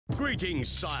Greetings,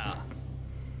 sire.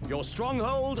 Your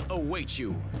stronghold awaits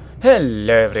you.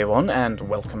 Hello everyone, and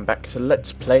welcome back to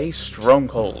Let's Play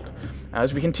Stronghold,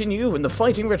 as we continue in the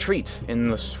fighting retreat in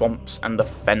the swamps and the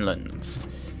fenlands.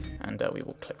 And we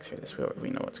will click through this, we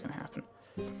know what's going to happen.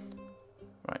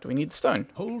 Right, do we need the stone?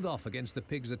 Hold off against the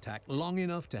pig's attack long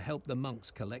enough to help the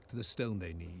monks collect the stone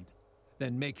they need.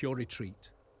 Then make your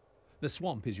retreat. The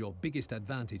swamp is your biggest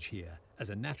advantage here, as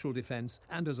a natural defense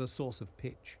and as a source of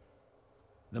pitch.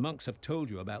 The monks have told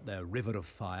you about their river of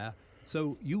fire,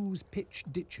 so use pitch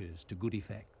ditches to good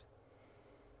effect.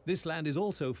 This land is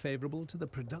also favourable to the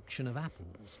production of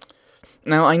apples.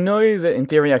 Now, I know that in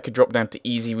theory I could drop down to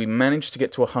easy. We managed to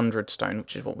get to 100 stone,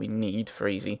 which is what we need for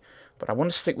easy. But I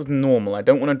want to stick with normal. I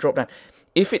don't want to drop down.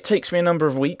 If it takes me a number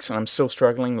of weeks and I'm still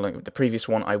struggling, like with the previous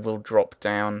one, I will drop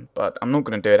down. But I'm not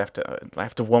going to do it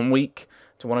after 1 week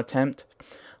to one attempt.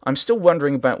 I'm still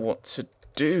wondering about what to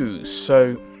do.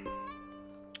 So,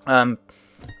 I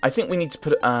think we need to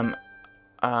put a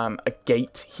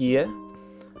gate here.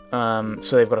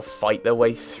 So they've got to fight their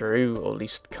way through, or at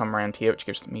least come around here, which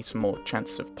gives me some more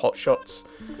chances of pot shots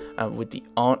with the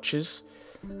archers.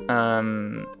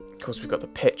 Of course, we've got the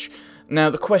pitch. Now,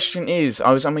 the question is,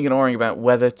 I was umming and ahhing about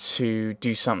whether to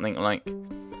do something like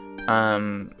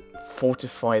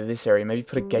fortify this area. Maybe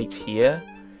put a gate here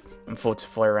and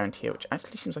fortify around here, which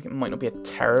actually seems like it might not be a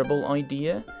terrible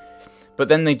idea. But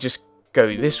then they just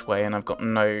go this way, and I've got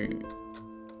no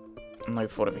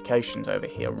fortifications over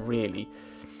here, really.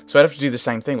 So I'd have to do the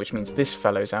same thing, which means this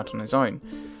fellow's out on his own.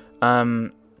 I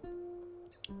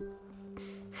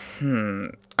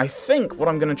think what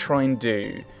I'm going to try and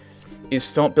do is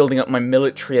start building up my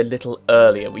military a little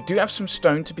earlier. We do have some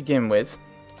stone to begin with.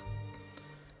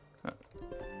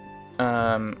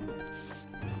 So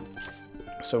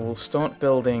we'll start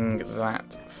building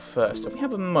that first. We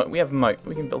have a moat. We have moat.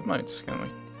 We can build moats, can't we?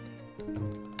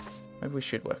 Maybe we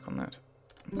should work on that.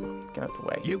 Get out of the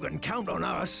way. You can count on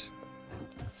us.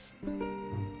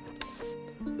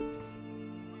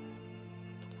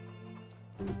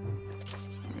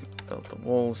 Build the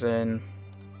walls in.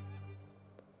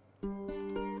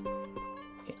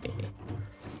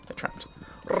 They're trapped.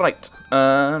 Right.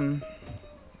 Now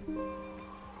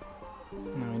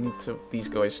we need these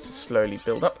guys to slowly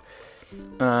build up.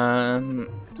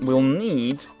 We'll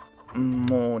need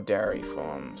more dairy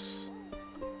farms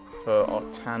for our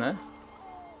tanner.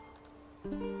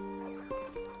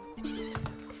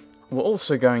 We're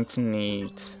also going to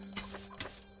need,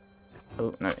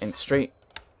 industry,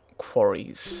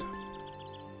 quarries.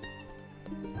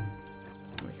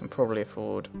 We can probably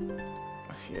afford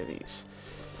a few of these.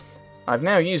 I've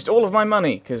now used all of my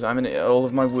money because I'm in all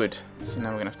of my wood. So now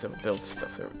we're going to have to build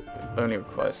stuff that only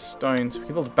requires stones. We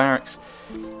can build barracks,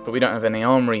 but we don't have any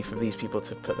armory for these people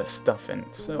to put their stuff in.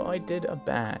 So I did a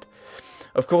bad.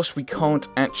 Of course, we can't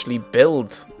actually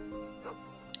build.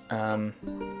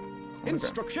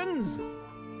 Instructions.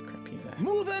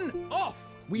 Moving off.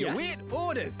 We await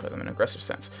orders. Put them in aggressive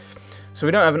stance. So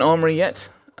we don't have an armory yet,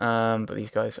 but these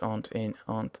guys aren't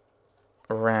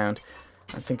around.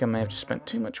 I think I may have just spent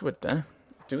too much wood there.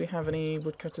 Do we have any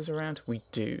woodcutters around? We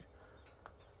do.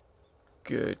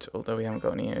 Good. Although we haven't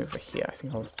got any over here. I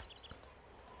think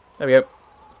there we go.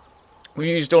 We've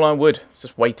used all our wood. It's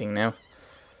just waiting now.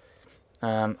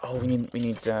 Oh, we need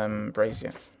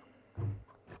brazier.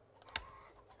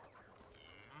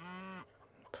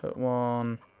 Put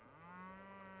one.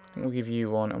 We'll give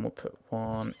you one, and we'll put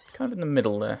one kind of in the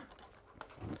middle there.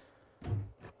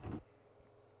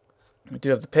 We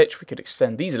do have the pitch. We could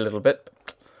extend these a little bit.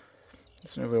 But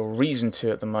there's no real reason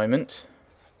to at the moment.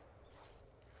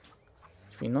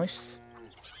 It'd be nice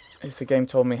if the game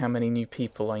told me how many new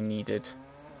people I needed.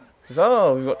 Because,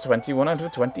 oh, we've got 21 out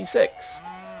of 26.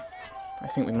 I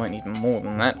think we might need more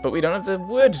than that, but we don't have the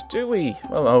wood, do we?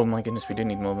 Well, oh my goodness, we do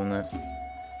need more than that.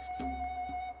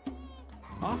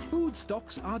 Our food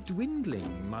stocks are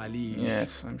dwindling, my liege.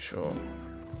 Yes, I'm sure.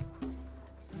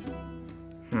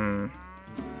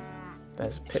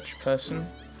 There's a pitch person.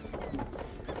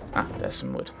 Ah, there's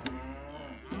some wood.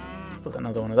 Build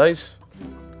another one of those.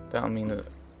 That'll mean that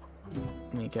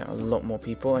we get a lot more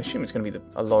people. I assume it's going to be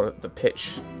a lot of the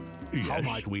pitch. Yes. How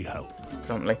might we help?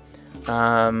 Predominantly.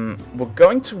 We're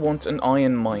going to want an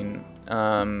iron mine.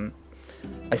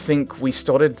 I think we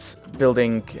started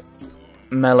building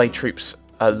melee troops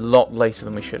a lot later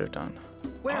than we should have done.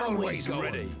 We're always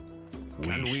ready.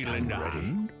 Can we stand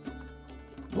ready?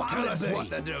 Tell us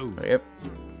what to do. Yep.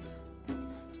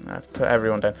 I've put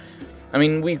everyone down. I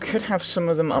mean, we could have some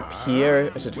of them up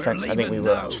here as a defense. I think we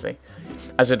will actually.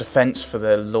 As a defense for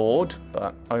the Lord,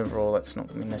 but overall that's not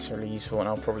going to be necessarily useful, and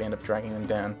I'll probably end up dragging them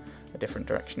down a different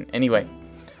direction. Anyway,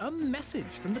 A message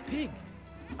from the pig.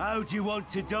 How do you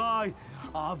want to die?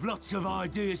 I've lots of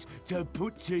ideas to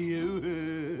put to you.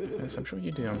 Yes, I'm sure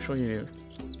you do. I'm sure you do.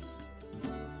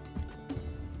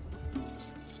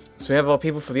 So we have our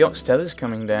people for the ox tethers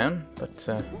coming down, but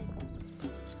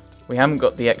we haven't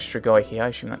got the extra guy here. I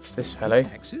assume that's this fellow.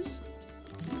 Taxes?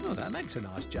 Oh, that makes a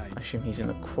nice change. I assume he's in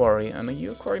the quarry. And are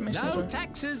you a quarry mason as No well?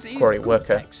 taxes is Quarry good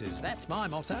worker. taxes. That's my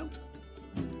motto.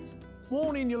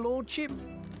 Warning, your lordship.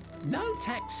 No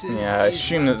taxes. Yeah, I is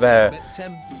assume one that thing, they're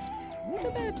but, what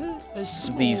about a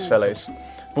small... these fellows.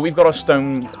 But we've got our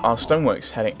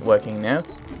stoneworks working now,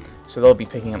 so they'll be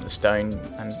picking up the stone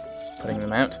and putting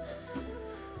them out.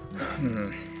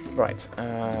 Right.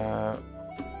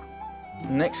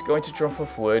 Next guy to drop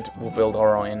off wood, we'll build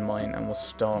our iron mine and we'll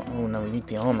start... Oh no, we need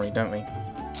the armory, don't we?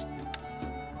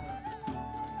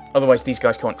 Otherwise these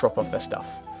guys can't drop off their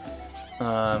stuff.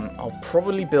 I'll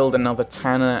probably build another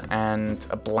tanner and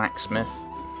a blacksmith.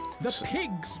 The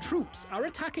pig's troops are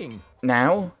attacking.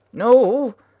 Now?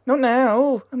 No! Not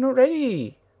now! I'm not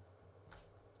ready!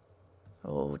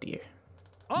 Oh dear.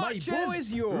 Archers, my bow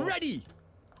is yours. Ready.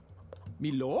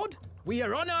 Me lord, we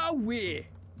are on our way.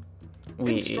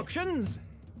 Instructions?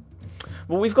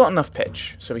 Well, we've got enough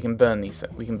pitch, so we can burn these.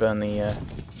 We can burn the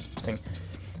thing.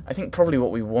 I think probably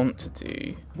what we want to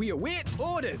do... We await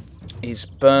orders. ...is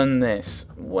burn this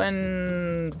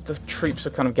when the troops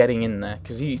are kind of getting in there,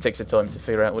 because he takes the time to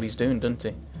figure out what he's doing, doesn't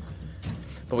he?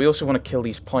 But we also want to kill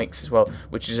these pikes as well,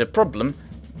 which is a problem,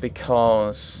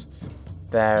 because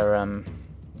they're a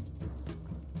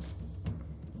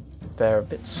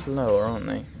bit slower, aren't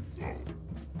they?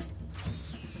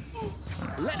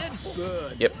 Let it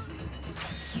burn. Yep.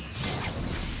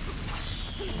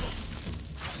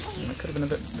 That could have been a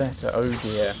bit better. Oh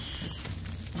dear.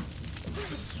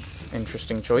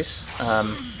 Interesting choice.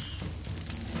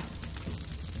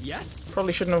 Yes?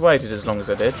 Probably shouldn't have waited as long as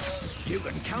I did. You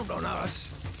can count on us.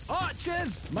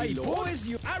 Archers, my boys,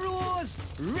 you arrows,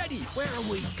 ready. Where are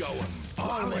we going?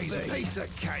 Always a piece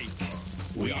of cake.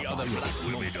 We are the black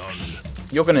women.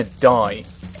 You're gonna die.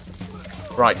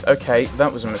 Right, okay,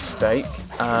 that was a mistake.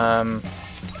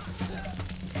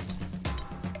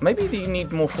 Maybe you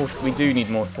need more we do need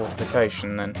more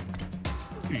fortification then.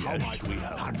 How might we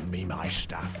hand me my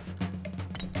stuff?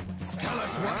 Tell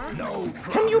us what? No.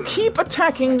 Can you keep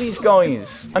attacking these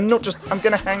guys? And not just, I'm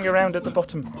gonna hang around at the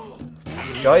bottom.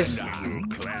 Guys.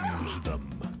 Cleanse them.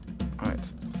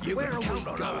 Right. You can count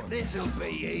on us. This'll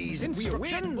be easy.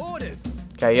 Instructions. Orders.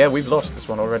 Okay, yeah, we've lost this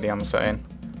one already, I'm saying.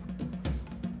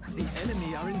 The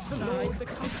enemy are inside the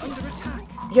coast under attack.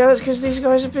 Yeah, that's because these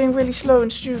guys are being really slow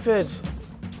and stupid.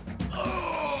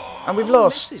 And we've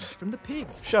lost. Message from the pig.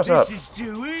 Shut up. This is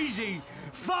too easy.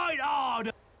 Fight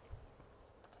hard.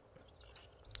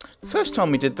 First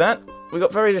time we did that, we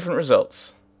got very different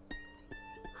results.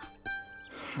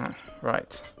 Huh,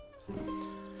 right.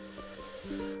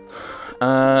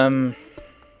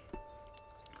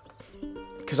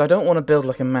 Because I don't want to build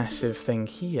like a massive thing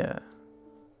here.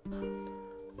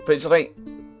 But it's like...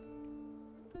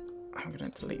 I'm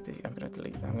gonna delete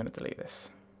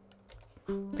this.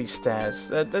 These stairs,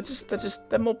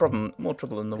 they're more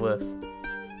trouble than they're worth.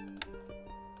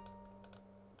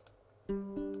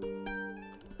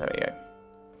 There we go.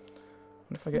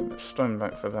 What if I get stone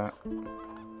back for that?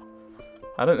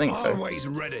 I don't think so. Always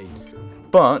ready.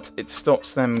 But it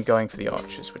stops them going for the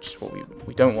archers, which is what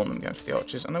we don't want them going for the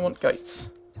archers, and I want gates.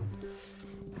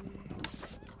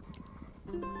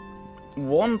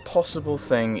 One possible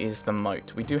thing is the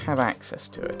moat. We do have access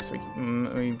to it, so we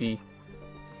can, maybe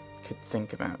could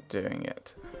think about doing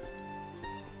it.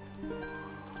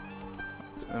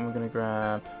 So then we're going to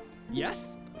grab...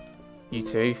 Yes? You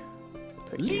two.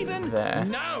 Put you there.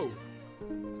 No!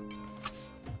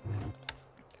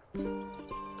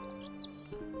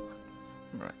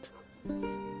 Right. I'm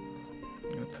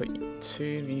going to put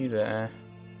two of you there.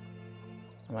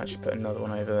 I'll actually put another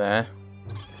one over there.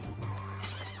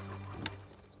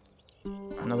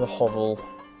 Another hovel.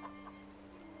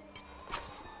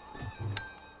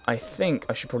 I think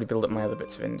I should probably build up my other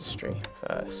bits of industry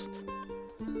first.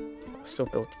 I'll still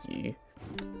build you.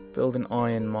 Build an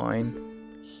iron mine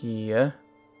here.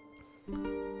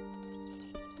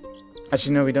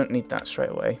 Actually, no, we don't need that straight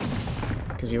away.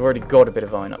 Because we've already got a bit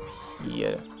of iron up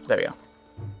here. There we are.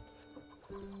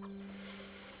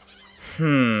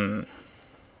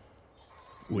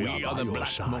 We are the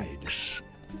black monks.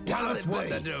 Tell us what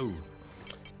to do.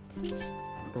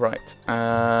 Right.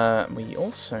 We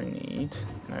also need...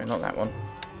 No, not that one.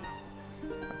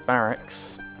 A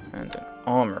barracks and an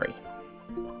armory.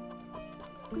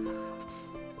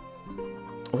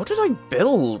 What did I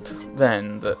build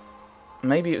then that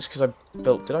Maybe it was because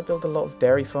did I build a lot of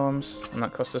dairy farms and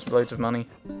that cost us loads of money?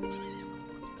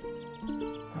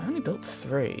 I only built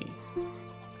 3.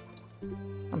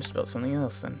 I must have built something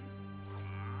else then.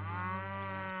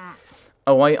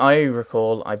 Oh, I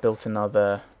recall I built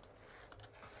another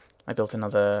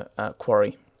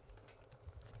quarry.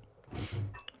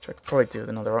 Which I could probably do with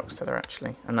another ox tether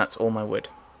actually, and that's all my wood.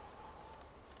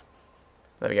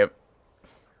 There we go.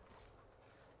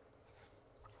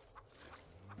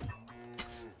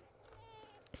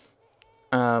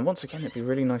 Once again, it'd be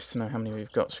really nice to know how many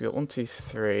we've got. So we've got 1, 2,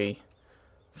 3,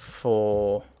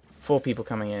 4 people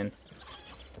coming in.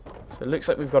 So it looks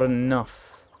like we've got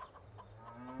enough.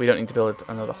 We don't need to build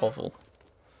another hovel.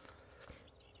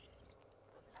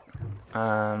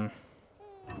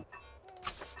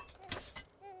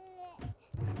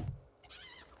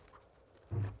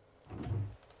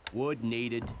 Wood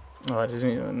needed. Oh, does it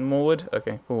need more wood?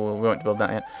 Okay, well, we won't build that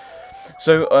yet.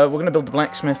 So we're going to build the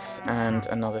blacksmith and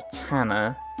another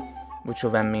tanner, which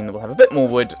will then mean that we'll have a bit more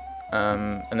wood.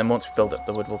 And then once we build up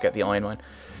the wood, we'll get the iron mine.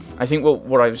 I think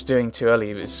what I was doing too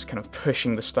early was kind of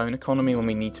pushing the stone economy when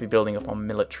we need to be building up on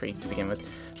military to begin with.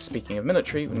 Speaking of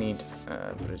military, we need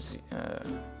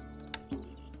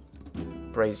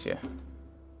brazier.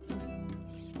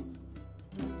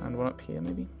 And one up here,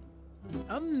 maybe?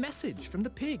 A message from the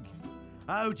pig.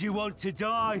 How do you want to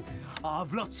die?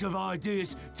 I've lots of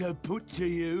ideas to put to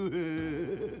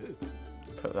you.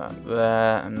 Put that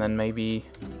there, and then maybe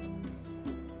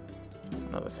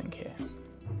another thing here.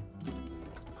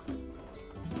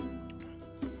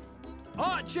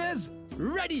 Archers,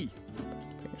 ready!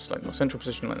 It's like more central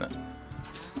position like that.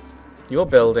 You're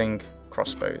building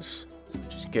crossbows,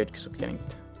 which is good because we're getting.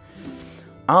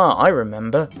 I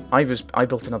remember. I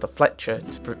built another Fletcher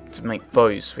to make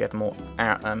bows. So we had more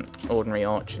ordinary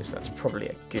archers. That's probably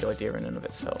a good idea in and of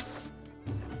itself.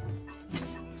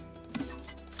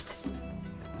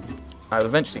 I'll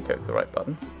eventually click the right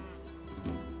button.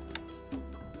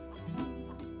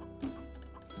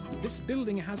 This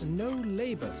building has no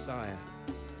labour, sire.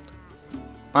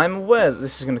 I'm aware that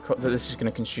this is going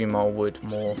to consume our wood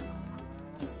more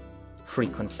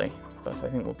frequently, but I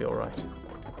think we'll be all right.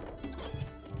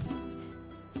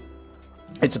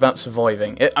 It's about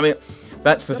surviving. I mean,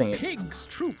 that's the thing. Pigs'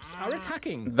 troops are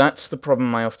attacking. That's the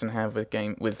problem I often have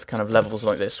with kind of levels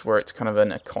like this, where it's kind of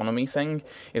an economy thing.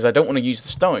 Is I don't want to use the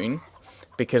stone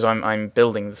because I'm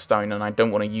building the stone, and I don't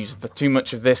want to use too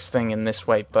much of this thing in this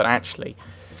way. But actually,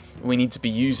 we need to be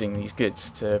using these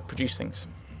goods to produce things.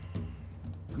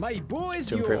 My boy is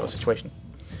to improve our situation.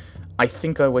 I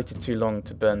think I waited too long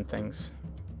to burn things.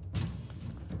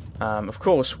 Of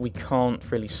course, we can't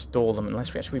really store them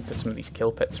unless we actually put some of these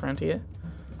kill pits around here.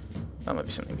 That might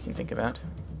be something we can think about.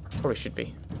 Probably should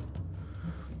be.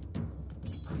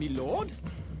 Me lord?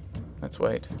 Let's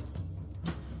wait.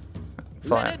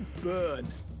 Fire. Let it burn.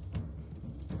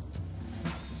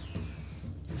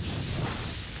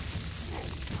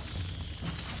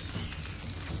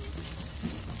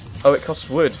 Oh, it costs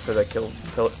wood for their kill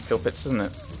pits, doesn't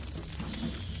it?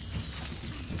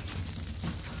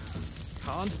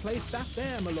 Can't place that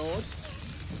there, my lord.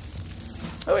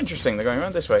 Oh, interesting. They're going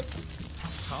around this way.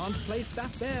 Can't place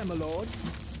that there, my lord.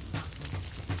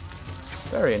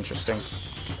 Very interesting.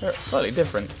 They're slightly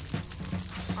different.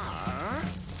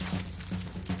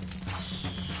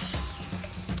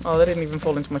 Oh, they didn't even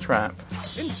fall into my trap.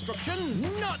 Instructions,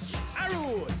 notch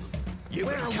arrows.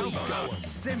 Where are we going?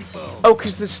 Simple. Oh,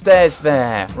 because there's stairs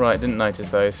there. Right, didn't notice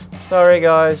those. Sorry,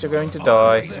 guys, you're going to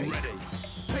die.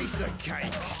 Piece of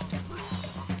cake.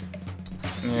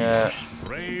 Yeah.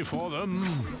 Pray for them.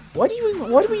 Why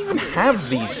do we even have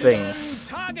these things?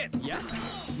 Target. Yes.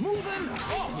 Moving.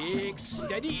 Take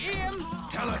steady aim.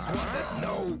 Tell us what.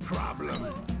 No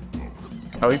problem.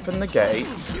 Open the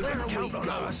gates. You can count on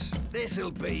us.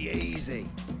 This'll be easy.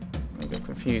 I got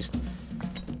confused.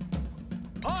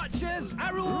 Archers,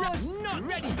 arrows, not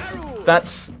ready. Arrows.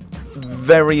 That's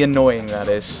very annoying. That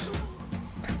is.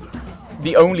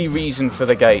 The only reason for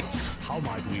the gates,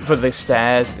 for the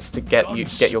stairs, is to get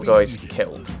your guys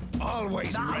killed.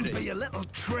 Always ready. Be a little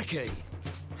tricky.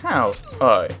 How?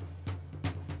 Oh.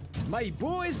 My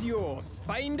boy's yours.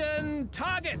 Finding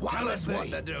target. Tell us what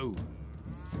to do.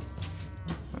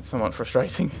 That's somewhat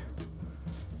frustrating.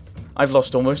 I've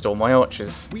lost almost all my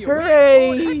archers.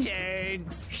 Hooray!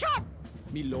 Shot!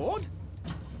 Me lord.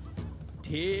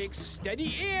 Take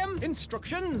steady aim.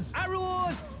 Instructions.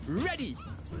 Arrows ready.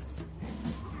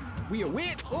 We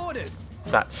await orders.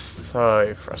 That's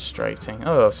so frustrating.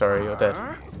 Oh, sorry, you're dead.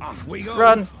 Off we go.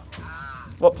 Run!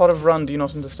 What part of run do you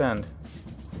not understand?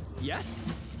 Yes.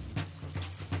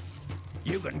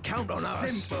 You can count on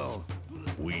us. Simple.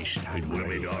 We stand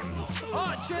ready.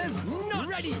 Archers, not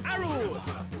ready.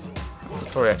 Arrows. Could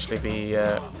probably actually be.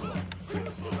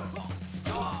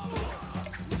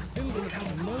 This building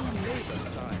has no labor,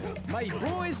 sire. My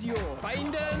bow is yours.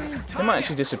 Find them. They might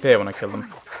actually disappear when I kill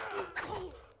them.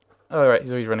 Oh, right,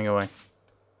 he's always running away.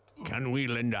 Can we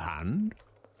lend a hand?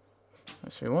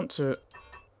 So we want to.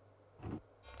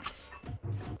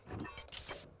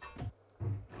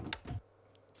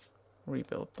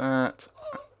 Rebuild that.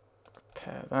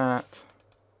 Repair that.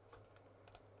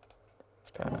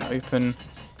 Repair that open.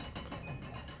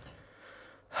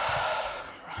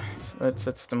 Right,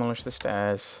 let's demolish the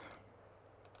stairs.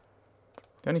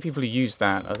 The only people who use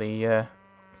that are the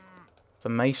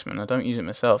macemen. I don't use it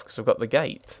myself because I've got the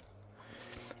gate.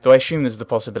 Though I assume there's the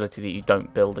possibility that you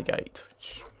don't build a gate,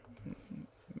 which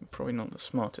probably not the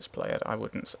smartest play. I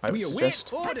would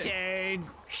suggest.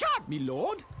 Shut, me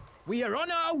lord. We are on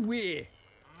our way.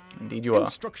 Indeed, you are.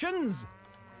 Instructions.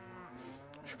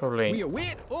 Should probably. We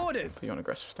await orders. Put you on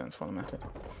aggressive stance while I'm at it.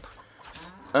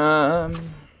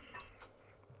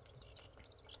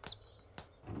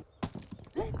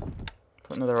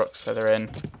 Put another rock feather in.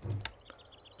 Put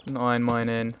an iron mine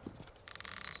in.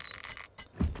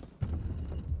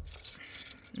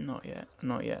 Not yet.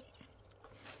 Not yet.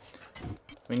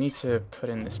 We need to put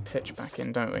in this pitch back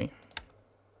in, don't we?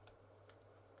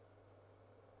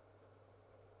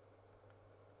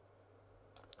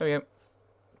 There we go.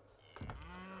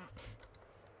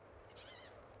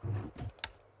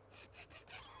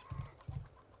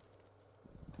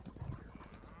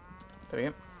 There we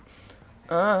go.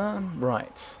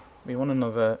 Right. We want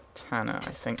another tanner, I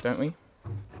think, don't we?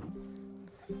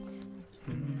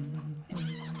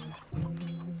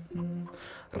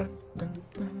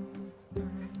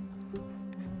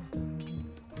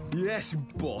 Yes,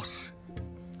 boss.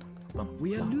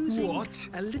 We are losing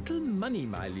a little money,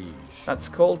 my liege. That's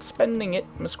called spending it,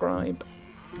 my scribe.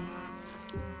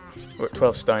 We're at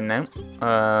 12 stone now.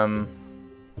 I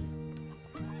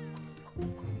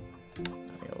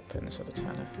think I'll put in this other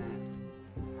tanner.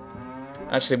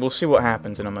 Actually, we'll see what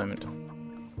happens in a moment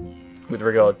with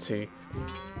regard to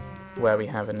where we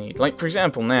have a need. Like, for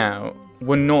example, now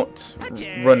we're not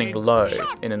running low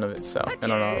in and of itself.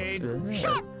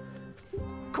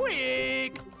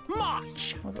 Quick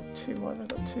march! I've got two. Why have I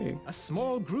got two? A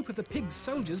small group of the pig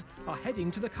soldiers are heading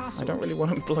to the castle. I don't really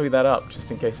want to blow that up, just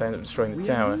in case I end up destroying the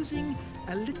tower. We are losing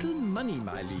a little money,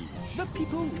 my liege. The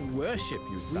people worship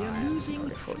you, sire. We are losing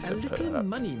a little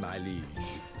money, my liege.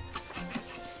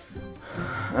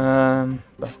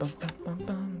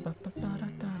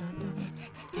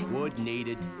 Wood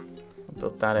needed. I'll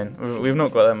build that in. We've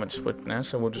not got that much wood now,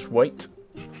 so we'll just wait.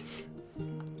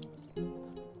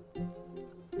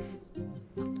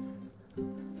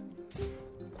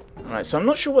 Alright, so I'm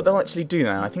not sure what they'll actually do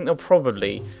now. I think they'll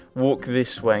probably walk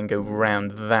this way and go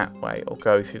round that way, or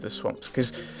go through the swamps,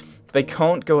 because they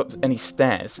can't go up any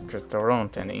stairs, because there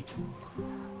aren't any.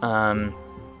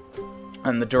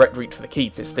 And the direct route for the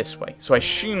keep is this way. So I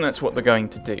assume that's what they're going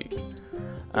to do.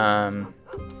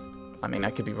 I mean, I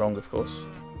could be wrong, of course.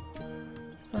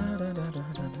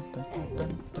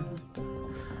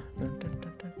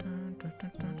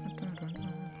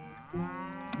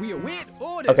 We await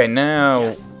orders. Okay, now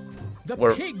yes. The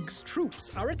pigs'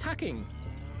 troops are attacking.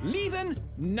 Leaving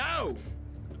now.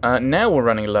 Now we're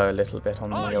running low a little bit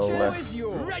on the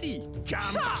old. Ready.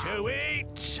 Jump to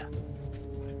it.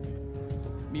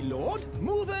 Me lord,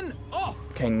 moving off.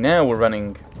 Okay, now we're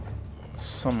running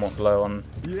somewhat low on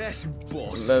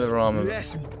leather armor.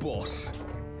 Yes, boss.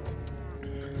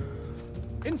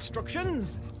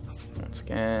 Instructions. Once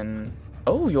again.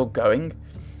 Oh, you're going.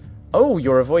 Oh,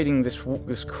 you're avoiding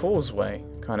this causeway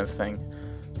kind of thing.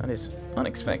 That is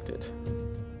unexpected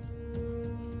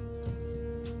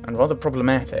and rather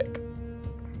problematic.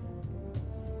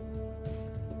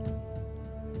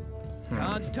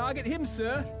 Can't target him,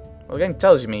 sir. Well, the game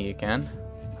tells me you can.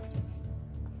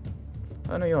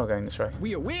 Oh no, you are going this way.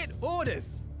 We await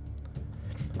orders.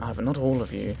 Ah, but not all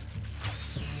of you.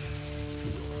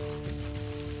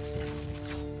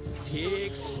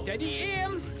 Take steady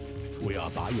aim. We are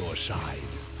by your side.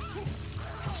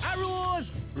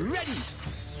 Arrows ready.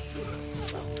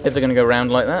 If they're going to go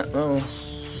round like that, well,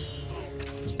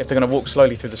 if they're going to walk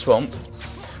slowly through the swamp,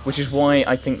 which is why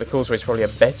I think the causeway is probably a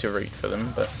better route for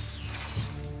them, but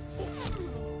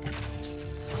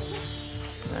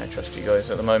I trust you guys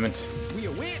at the moment. We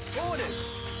await orders.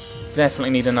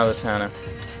 Definitely need another tanner.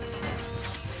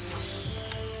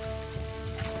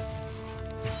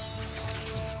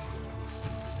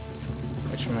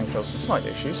 Which may cause some slight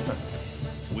issues, but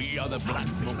we are the Black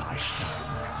Monks.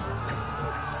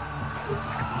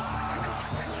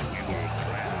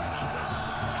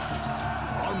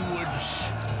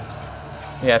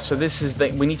 Yeah, so this is...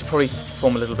 we need to probably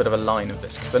form a little bit of a line of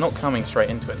this, because they're not coming straight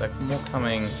into it. They're more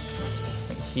coming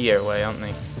like here way, aren't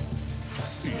they?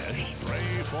 Yes,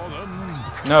 pray for them.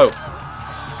 No!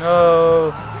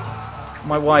 No!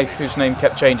 My wife, whose name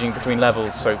kept changing between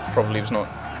levels, so probably was not...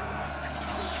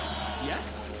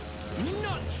 Yes.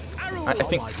 Notch. Arrow. I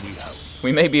think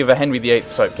we may be of a Henry VIII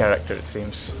type character, it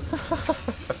seems.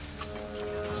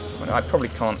 Well, I probably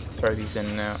can't throw these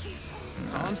in now.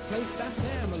 Can't place that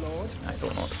there, my lord. I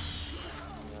thought not.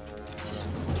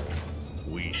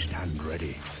 We stand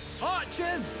ready.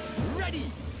 Archers,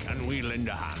 ready. Can we lend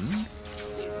a hand?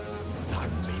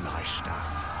 Hand me my staff.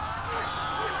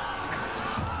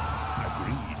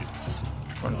 Agreed.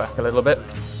 Run back a little bit.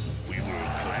 We will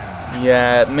cleanse.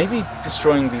 Yeah, maybe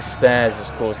destroying these stairs has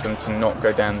caused them to not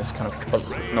go down this kind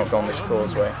of... not go on this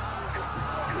causeway.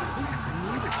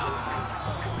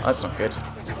 That's not good.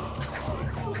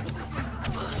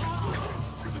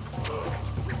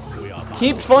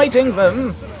 Keep fighting them!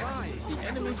 The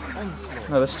enemy's onslaught.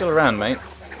 No, they're still around, mate.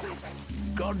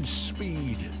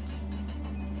 Godspeed.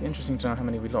 Be interesting to know how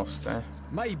many we lost there.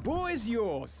 My bow is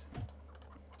yours.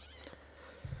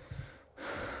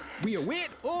 We await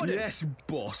orders. Yes,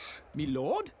 boss. Me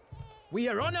lord, we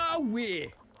are on our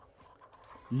way.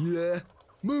 Yeah.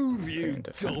 Move, Okay, you in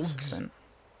defense, dogs. then.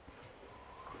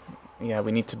 Yeah,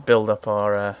 we need to build up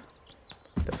our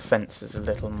defenses a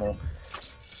little more.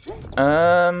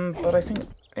 But I think,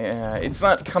 yeah, it's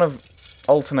that kind of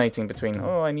alternating between,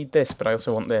 oh, I need this, but I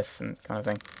also want this, and kind of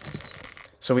thing.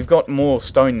 So we've got more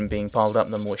stone being piled up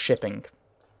than we're shipping.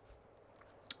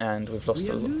 And we've lost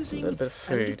a little bit of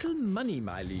food. A little money,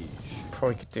 my liege.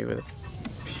 Probably could do with a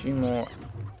few more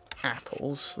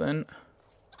apples, then.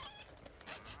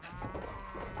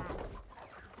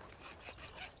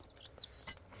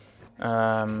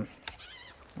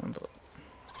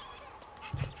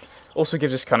 Also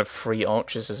gives us kind of free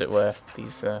archers, as it were,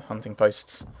 these hunting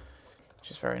posts,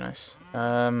 which is very nice.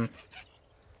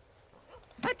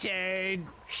 Attain.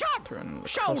 Shot. Throw in the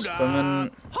Shoulder.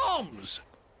 crossbowmen. Arms.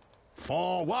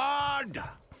 Forward.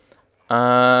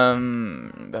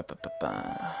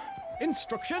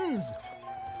 Instructions.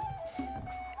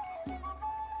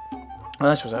 Well,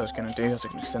 that's what I was going to do. I was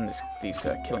going to extend these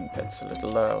killing pits a little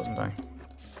lower, wasn't I?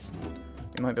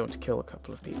 We might be able to kill a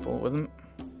couple of people with them.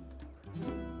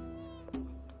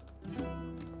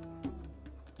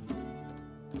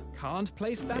 Can't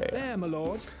place that Yeah. there, my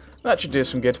lord. That should do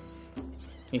some good,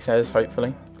 he says,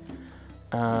 hopefully.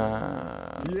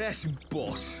 Yes,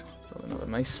 boss. So another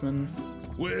maceman.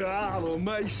 We are the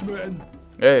macemen.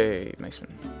 Hey, maceman.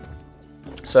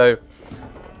 So,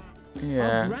 Our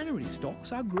yeah. granary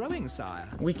stocks are growing, sire.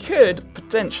 We could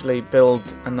potentially build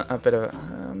a bit of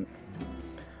a...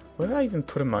 where did I even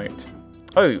put a moat?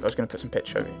 Oh, I was going to put some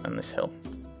pitch over on this hill.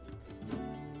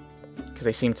 Because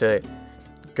they seem to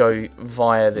go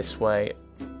via this way.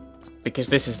 Because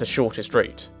this is the shortest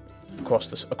route across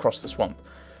the swamp.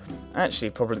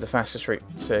 Actually, probably the fastest route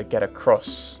to get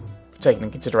across, taking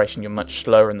into consideration you're much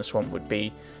slower in the swamp, would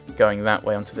be going that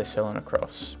way onto this hill and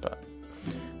across. But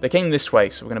they came this way,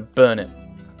 so we're going to burn it.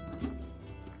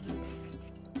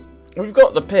 We've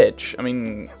got the pitch. I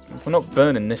mean, if we're not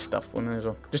burning this stuff, we may as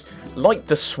well just light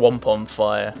the swamp on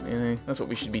fire. You know, that's what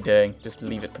we should be doing. Just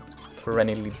leave it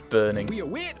perennially burning. We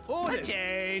await orders.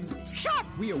 Attain. Shot.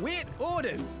 We await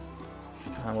orders.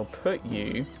 And we'll put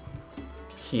you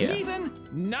here. Leaving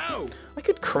now. I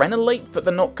could crenellate, but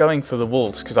they're not going for the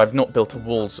walls because I've not built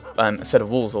a set of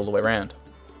walls all the way around.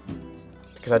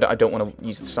 Because I don't want to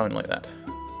use the stone like that.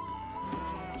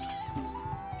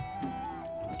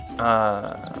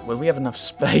 Will we have enough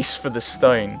space for the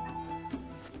stone?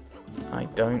 I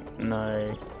don't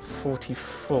know.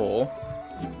 44.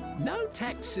 No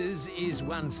taxes is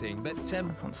one thing, but I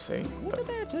can't see. what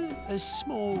about a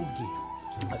small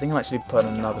gift? I think I'll actually put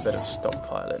another bit of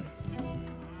stockpile in.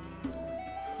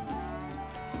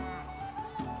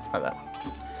 Like that.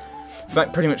 So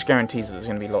that pretty much guarantees that there's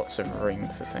going to be lots of room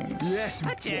for things. Yes,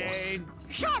 boss. Attain.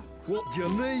 Shot. What do you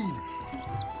need?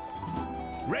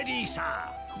 Ready, sir.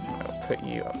 I'll put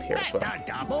you up here as well. A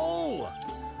double.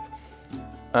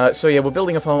 So yeah, we're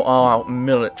building up our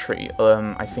military.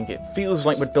 I think it feels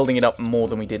like we're building it up more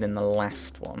than we did in the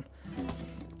last one.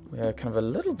 We're kind of a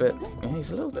little bit... yeah,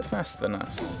 he's a little bit faster than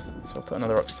us. So I'll put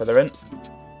another ox tether in.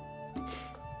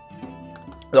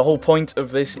 The whole point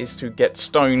of this is to get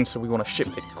stone, so we want to ship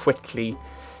it quickly.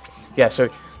 Yeah, so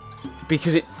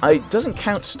because it doesn't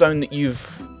count stone that you've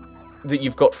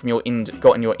got from your in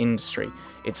your industry.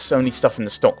 It's only stuff in the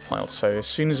stockpile. So as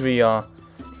soon as we are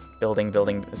building,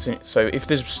 so if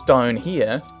there's stone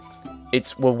here,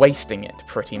 we're wasting it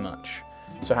pretty much.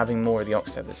 So having more of the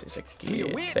ox tethers is a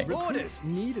good thing. Orders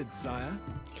needed, sire.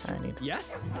 Okay, I need.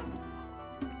 Yes.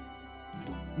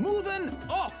 Moving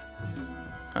off.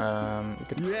 We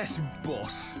could. Yes,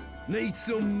 boss. Need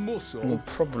some muscle. We'll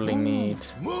probably need.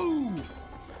 Move.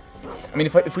 I mean,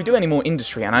 if we do any more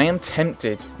industry, and I am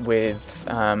tempted with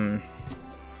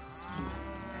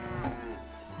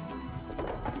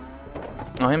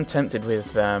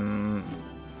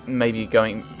maybe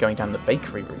going down the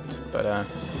bakery route, but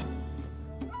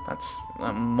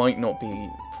that might not be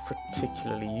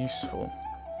particularly useful.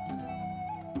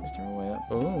 Is there a way up?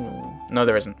 Oh, no,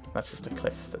 there isn't. That's just a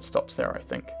cliff that stops there, I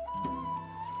think.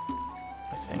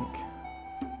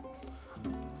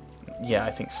 Yeah,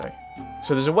 I think so.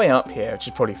 So there's a way up here, which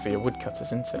is probably for your woodcutters,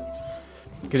 isn't it?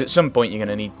 Because at some point you're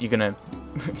gonna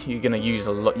use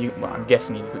a lot. Well, I'm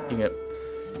guessing you're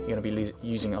gonna be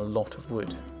using a lot of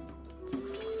wood.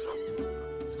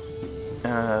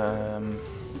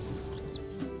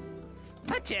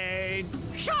 Attain!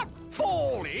 Shot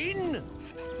falling!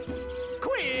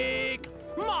 Quick!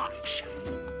 March!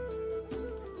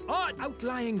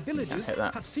 Outlying villages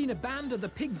have seen a band of the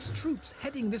pigs' troops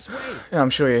heading this way. Yeah, I'm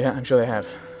sure they have.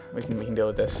 We can deal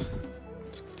with this.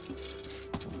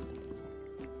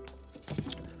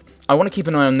 I want to keep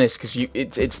an eye on this because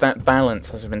it's that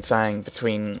balance, as I've been saying,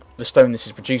 between the stone this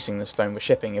is producing and the stone we're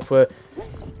shipping. If we're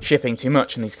shipping too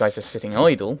much and these guys are sitting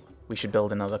idle, we should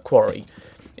build another quarry.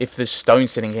 If there's stone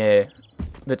sitting here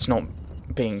that's not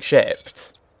being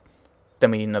shipped,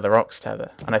 then we need another ox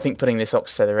tether. And I think putting this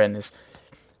ox tether in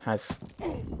has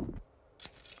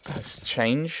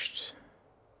changed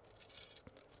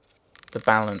the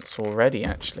balance already,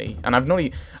 actually. And I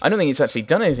don't think it's actually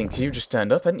done anything because you've just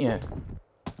turned up, haven't you?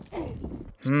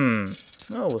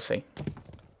 Oh, we'll see.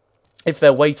 If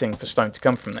they're waiting for stone to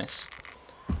come from this,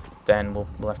 then we'll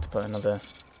have to put another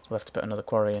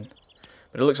quarry in.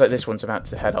 But it looks like this one's about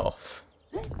to head off,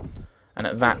 and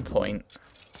at that point,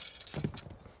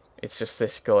 it's just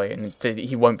this guy, and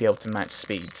he won't be able to match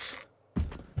speeds.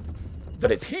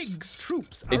 But it's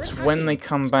when they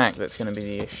come back that's going to be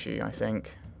the issue, I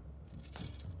think.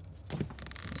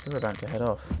 We're about to head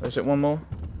off. Is it one more?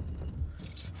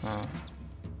 Oh.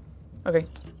 Okay.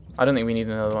 I don't think we need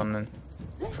another one then,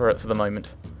 for the moment.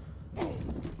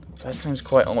 That seems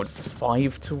quite odd.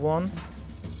 5 to 1?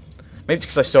 Maybe it's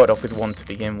because I started off with 1 to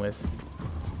begin with.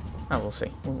 Oh, we'll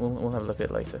see. We'll have a look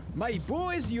at it later. My bow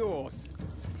is yours.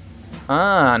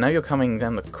 Ah, now you're coming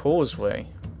down the causeway.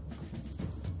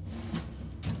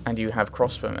 And you have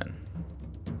crossbowmen.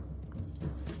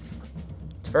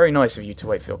 It's very nice of you to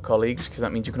wait for your colleagues, because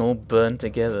that means you can all burn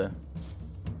together.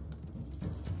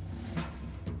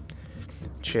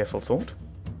 Cheerful thought.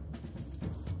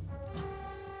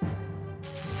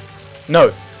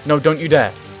 No! No, don't you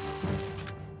dare!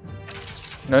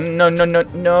 No, no, no, no,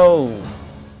 no!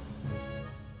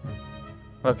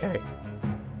 Okay.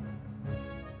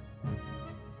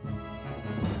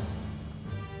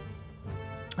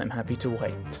 I'm happy to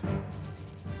wait.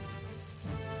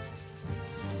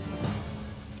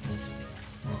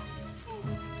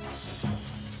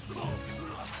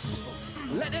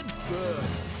 Let it burn.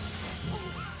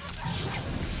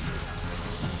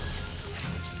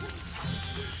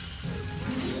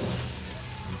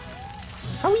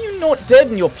 How are you not dead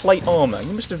in your plate armor?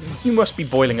 You must be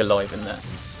boiling alive in there.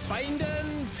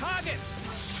 Finding targets.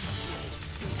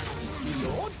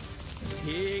 Lord,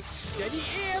 take steady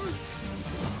aim.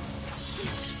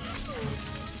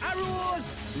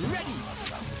 Arrows ready.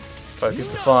 Focus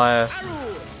the fire.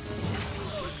 Arrows.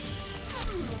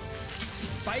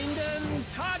 Finding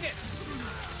targets.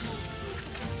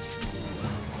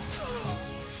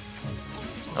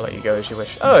 I'll let you go as you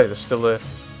wish. Oh, there's still the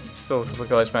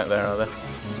guys back there, are there?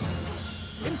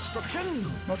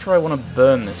 Instructions. Not sure I want to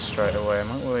burn this straight away. I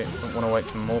might want to wait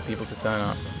for more people to turn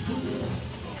up.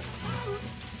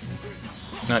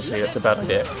 Actually, that's a bad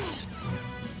idea.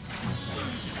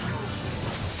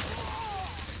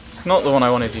 It's not the one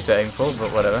I wanted you to aim for,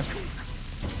 but whatever.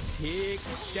 Take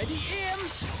steady aim.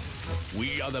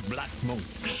 We are the Black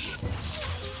Monks.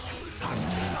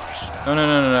 No, no,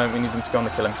 no, no, no. We need them to go on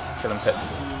the killing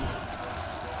pits.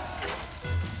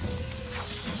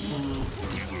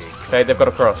 Okay, they've got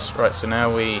a cross. Right, so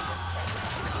now we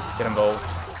get involved.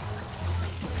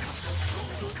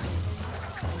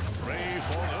 Pray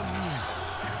for them.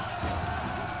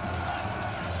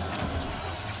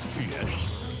 Yes.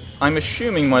 I'm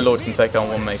assuming my lord can take on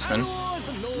one maceman.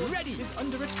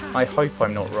 I hope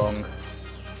I'm not wrong.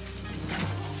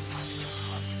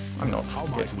 I'm not. How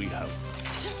might we help?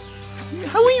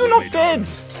 How are you not dead?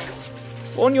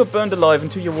 One, you're burned alive,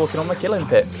 and two, you're walking on the killing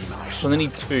pits. So they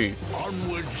need 2.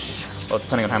 Onwards. Well,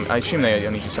 depending on how many. I assume they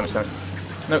only do so much damage.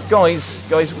 No, guys,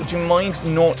 would you mind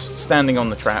not standing on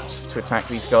the traps to attack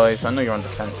these guys? I know you're on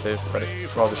defensive, but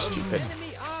it's rather stupid.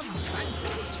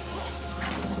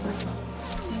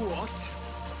 What?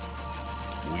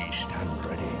 We stand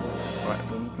ready.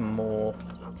 Right, we need more.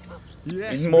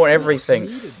 Yes, We need more everything.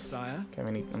 needed, sire.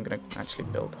 Okay, I'm gonna actually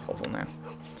build a hovel now.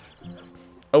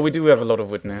 Oh, we do have a lot of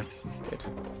wood now. Good.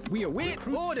 We await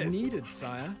orders. Needed,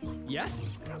 sire. Yes.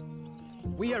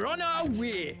 We are on our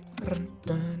way.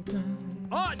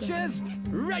 Archers,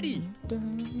 ready.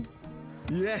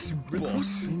 Yes,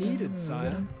 boss. Needed,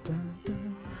 sire.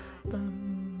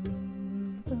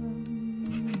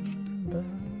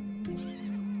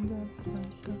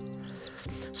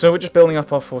 So we're just building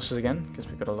up our forces again because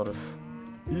we've got a lot of.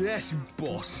 Yes,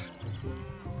 boss.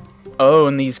 Oh,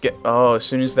 and these get. Oh, as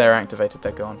soon as they're activated,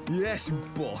 they're gone. Yes,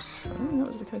 boss. I don't think that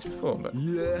was the case before, but.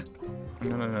 Yeah.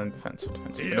 No, defensive.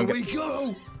 Here we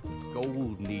go.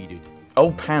 Gold needed. Oh,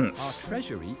 Our pants.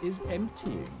 treasury is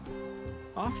emptying.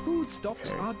 Our food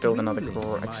stocks are Build another.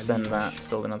 dwindling, my Extend that liege. to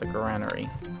build another granary.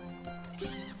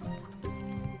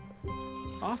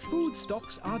 Our food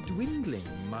stocks are dwindling,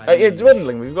 my Yeah, liege.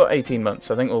 dwindling. We've got 18 months.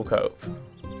 I think we'll cope.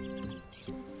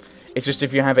 It's just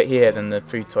if you have it here, then the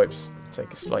food types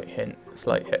take a slight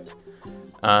hit.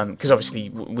 Because obviously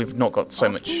we've not got so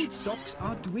Our much. food stocks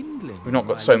are dwindling, We've not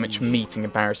got my so much liege. meat in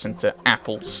comparison to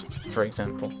apples, for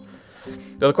example.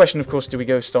 The other question, of course, do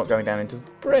we start going down into the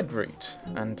bread route?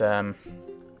 And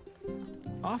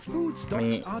Our food I stocks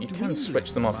mean, are you can dwindling,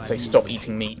 switch them off and my say liege. stop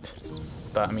eating meat,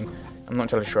 but I mean, I'm not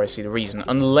entirely sure I see the reason,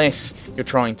 unless you're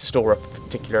trying to store up a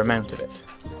particular amount of it.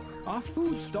 Our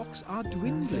food stocks are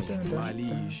dwindling, my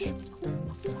liege.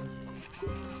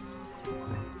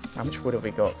 How much wood have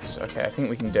we got? Okay, I think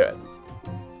we can do it.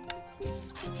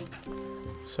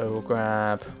 So we'll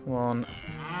grab 1,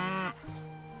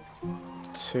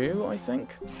 2, I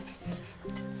think.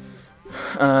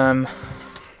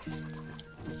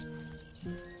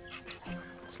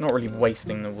 It's not really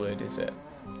wasting the wood, is it?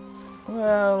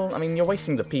 Well, I mean, you're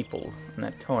wasting the people and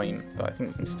their time, but I think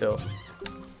we can still.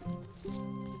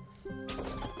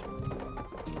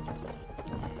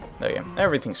 There we go.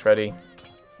 Everything's ready.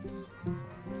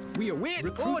 We await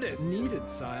orders. Needed,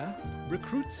 sire.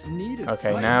 Recruits needed.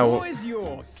 Okay, My now- boy is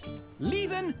yours.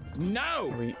 Leaving now.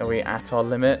 Are we at our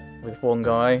limit with one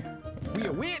guy? We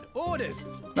await orders.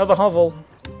 Another hovel,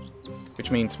 which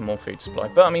means more food supply.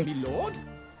 But I mean, Me lord.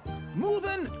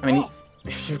 Moving I mean, off.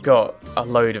 if you've got a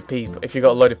load of people,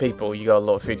 you got a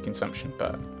lot of food consumption.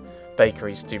 But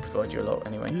bakeries do provide you a lot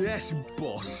anyway. Yes,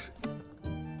 boss.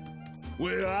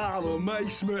 We are the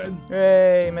macemen.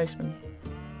 Hooray, Maceman!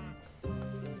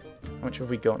 How much have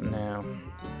we got now?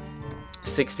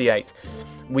 68.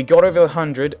 We got over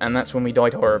 100, and that's when we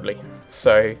died horribly.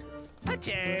 So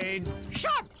Attain.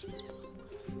 Shot.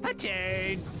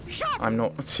 Attain. Shot. I'm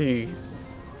not too.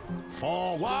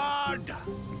 Forward.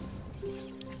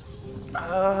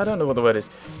 I don't know what the word is.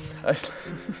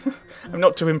 I'm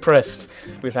not too impressed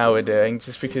with how we're doing.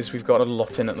 Just because we've got a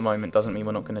lot in at the moment doesn't mean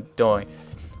we're not going to die.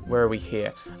 Where are we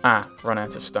here? Ah, run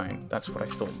out of stone. That's what I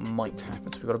thought might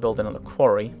happen. So we've got to build another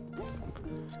quarry.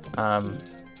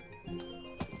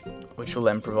 Which will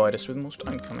then provide us with more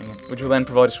stone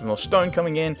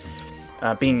coming in.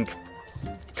 Being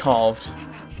carved,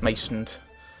 masoned,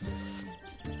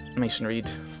 masonried,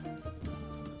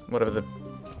 whatever the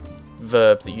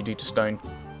verb that you do to stone.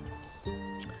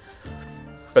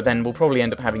 But then we'll probably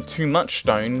end up having too much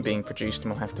stone being produced,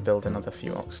 and we'll have to build another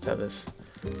few ox tethers,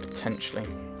 potentially.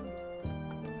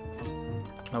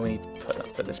 Oh, we need to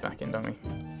put this back in, don't we?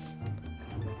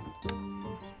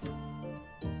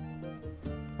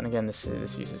 And again, this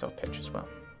uses our pitch as well.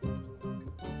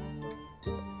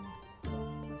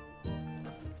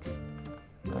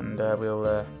 And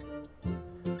we'll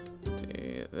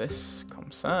do this,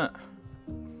 comes that.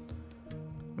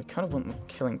 We kind of want the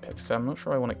killing pits, because I'm not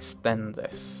sure I want to extend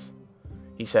this.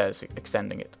 He says,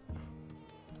 extending it.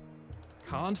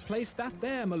 Can't place that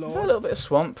there, my Is lord. that a little bit of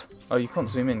swamp? Oh, you can't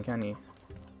zoom in, can you?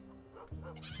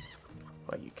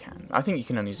 Well, you can. I think you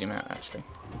can only zoom out, actually.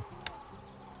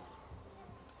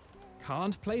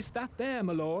 Can't place that there,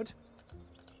 my lord.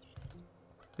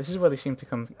 This is where they seem to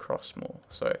come across more,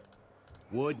 so...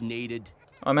 Wood needed.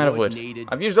 I'm out of Wood wood. needed.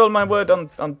 I've used all my wood on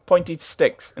pointy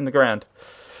sticks in the ground.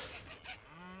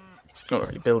 Not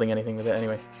really building anything with it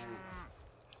anyway.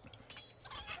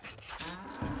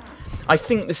 I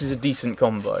think this is a decent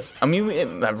combo. I mean,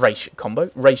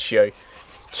 ratio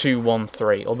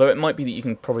 2-1-3. Although it might be that you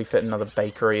can probably fit another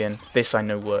bakery in. This I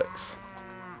know works.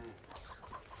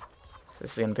 So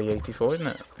this is going to be 84, isn't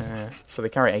it? So they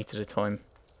carry 8 at a time.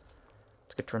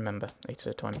 It's good to remember. 8 at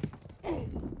a time.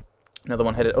 Another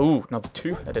one headed. Oh, another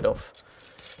 2 headed off.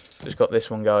 just got this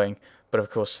one going. But of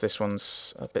course, this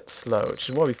one's a bit slow, which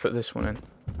is why we put this one in.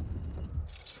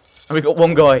 And we got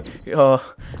one guy.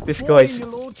 Oh, this guy's...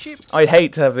 I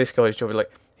hate to have this guy's job.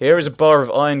 Like, here is a bar of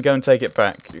iron, go and take it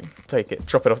back. Take it,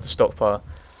 drop it off the stockpile.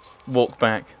 Walk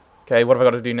back. Okay, what have I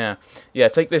got to do now? Yeah,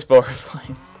 take this bar of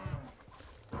iron.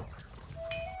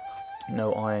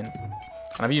 No iron.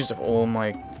 And I've used up all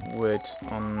my wood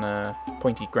on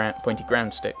pointy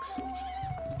ground sticks.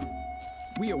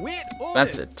 We await orders.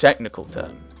 That's a technical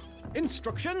term.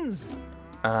 Instructions.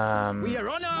 We are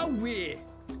on our way.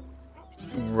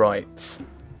 Right.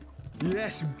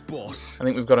 Yes, boss. I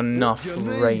think we've got enough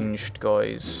ranged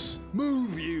guys.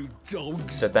 Move, you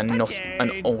dogs. That they're not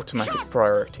an automatic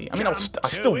priority. I mean, I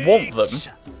still want them,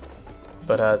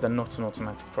 but they're not an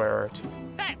automatic priority.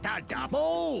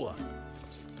 Double.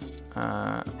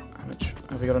 How much?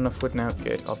 Have we got enough wood now?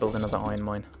 Good. I'll build another iron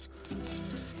mine.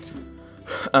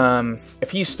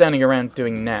 If he's standing around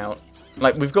doing now,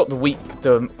 like we've got the wheat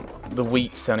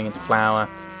turning into flour,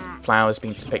 flour's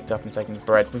being picked up and taken to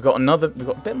bread. We've got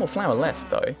a bit more flour left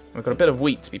though. We've got a bit of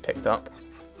wheat to be picked up.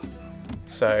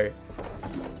 So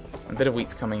a bit of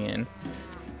wheat's coming in.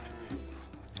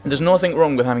 There's nothing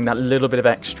wrong with having that little bit of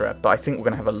extra, but I think we're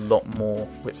going to have a lot more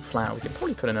with flour. We could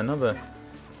probably put in another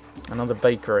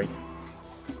bakery.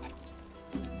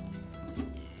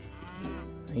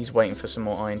 He's waiting for some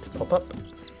more iron to pop up.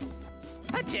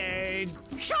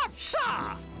 Shot,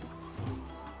 sir.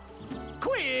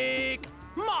 Quick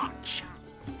march.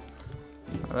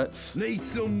 That's need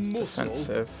some muscle.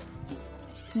 Defensive.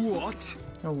 What?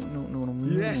 No.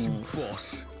 Yes,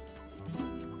 boss.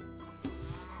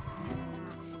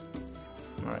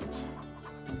 Right.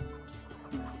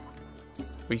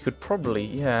 We could probably,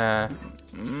 yeah.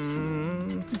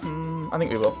 I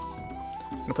think we will.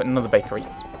 I'm gonna put in another bakery.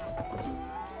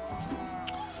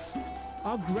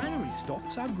 Our granary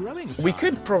stocks are growing. We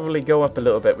could probably go up a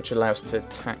little bit, which allows us to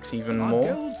tax even more.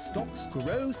 Our gold stocks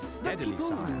grow steadily,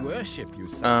 sire. Worship you,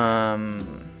 sire.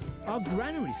 Our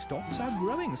granary stocks are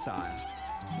growing, sire.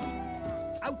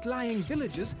 Outlying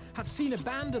villagers have seen a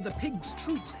band of the pigs'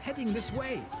 troops heading this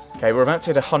way. Okay, we're about to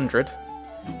hit 100,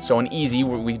 so on easy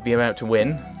we'd be about to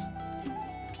win.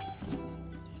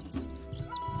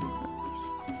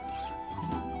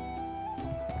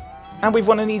 And we've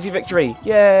won an easy victory!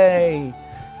 Yay!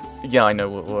 Yeah, I know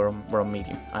we're on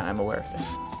medium. I'm aware of this.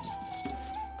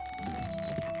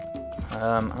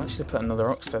 I'll actually put another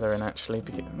ox tether in actually.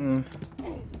 Because,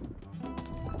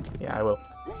 yeah, I will.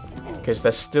 Because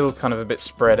they're still kind of a bit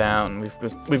spread out, and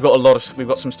we've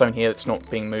got some stone here that's not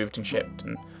being moved and shipped.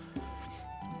 And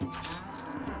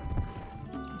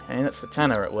okay, that's the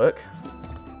tanner at work.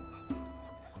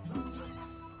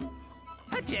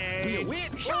 We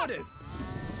await orders.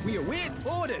 We await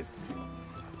orders.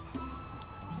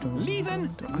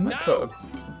 Leaving I might now. put a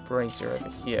brazier over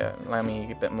here. Allow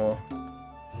me a bit more.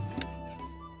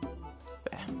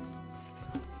 There.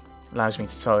 Allows me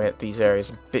to target these areas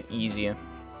a bit easier.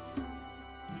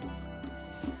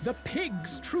 The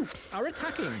pigs' troops are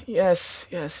attacking. Yes,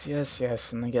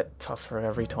 and they get tougher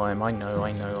every time. I know.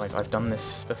 I've done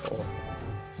this before.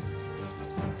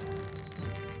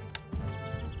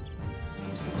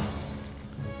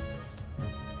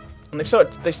 And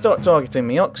they start targeting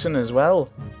the oxen as well.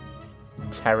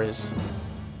 Terrors.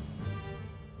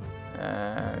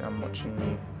 I'm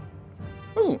watching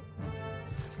you. Ooh!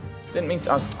 Didn't mean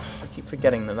to. I keep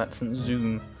forgetting that that's in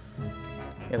zoom.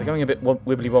 Yeah, they're going a bit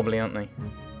wibbly wobbly, aren't they?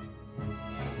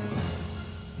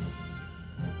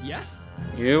 Yes?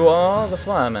 You are the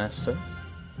Fire Master.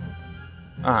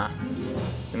 Ah.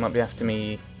 You might be after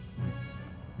me.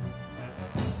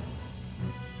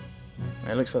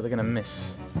 It looks like they're going to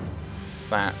miss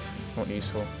that. Not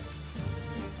useful.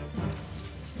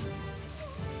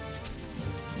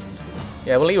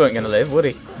 Yeah, well, he weren't going to live, would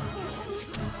he?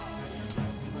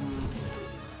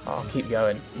 Oh, keep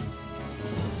going.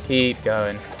 Keep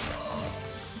going.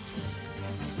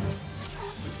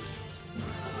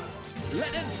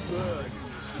 Let it burn.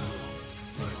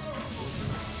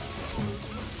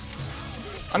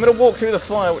 I'm going to walk through the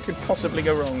fire. What could possibly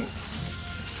go wrong?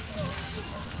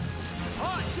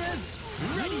 Archers,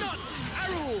 ready! Not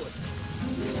arrows.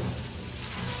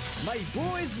 My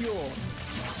bow is yours.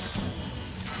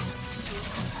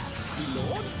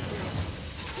 Lord,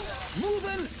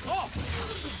 moving up.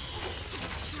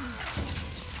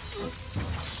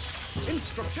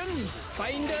 Instructions,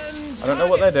 find and I don't know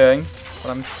what they're doing,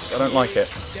 but I don't like it.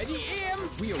 Steady aim.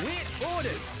 We await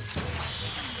orders.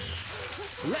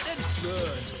 Let it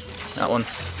burn. That one.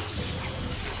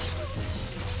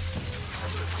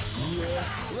 Yes,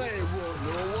 they won't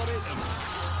know what it is.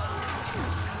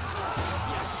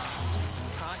 Yes.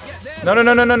 Can't yet. No, no,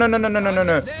 no, no, no, no, no, no, no, no, no,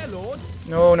 no.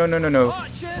 No, no, no, no, no.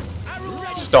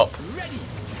 Stop.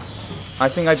 I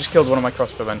think I just killed one of my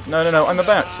crossbowmen. No, no, no, I'm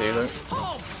about to, though.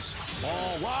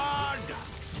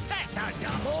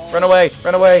 Run away,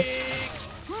 run away.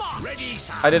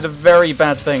 I did a very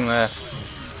bad thing there.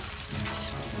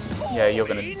 Yeah, you're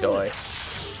gonna die.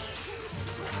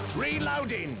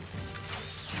 Reloading.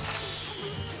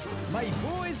 My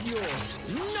bow is yours.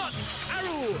 Not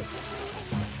arrows.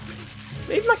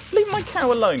 Leave my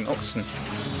cow alone, Oxen.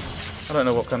 I don't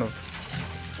know what kind of...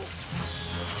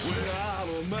 Where are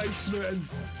the macemen?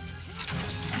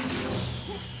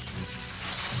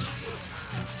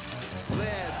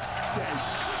 They're dead.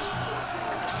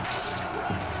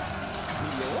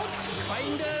 Lord,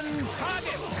 finding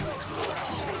targets.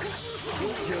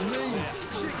 What do you mean?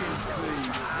 Chicken's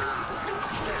feed.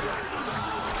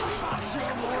 That's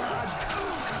your lads.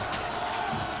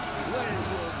 They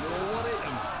won't know what hit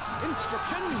them.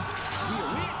 Instructions. We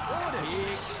await orders.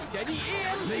 Take steady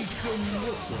aim. Need some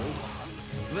muscle.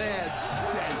 They're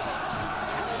dead.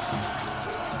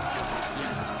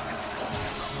 Yes.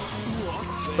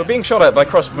 What? We're being shot at by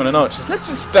crossbowmen and archers. Let's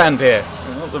just stand here.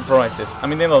 We're not the brightest. I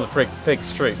mean, they're not the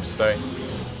pig's troops, so...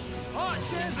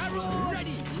 Archers, arrows.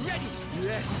 Ready, ready.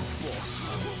 Yes, boss.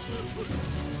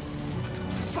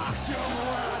 Bash your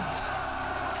lads.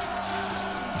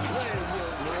 They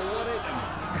won't know what hit them.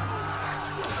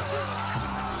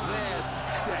 They're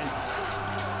dead.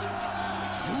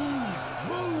 Boom,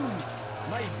 boom.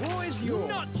 My bow is yours.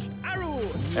 Not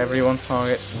arrows. Everyone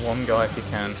target one guy if you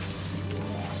can.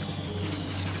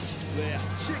 They're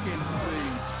chicken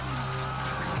feed.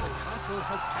 The castle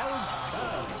has held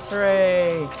firm.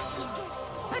 Hooray!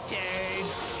 Attain.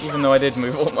 Even though I did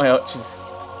move all my archers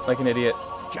like an idiot.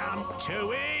 Jump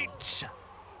to it!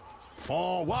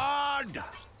 Forward!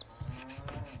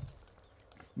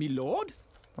 Me lord,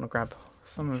 I want to grab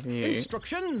some of you.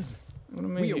 instructions. I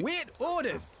want to We await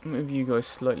orders. move you guys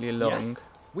slightly along. Yes,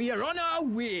 we are on our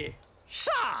way.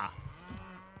 Sir!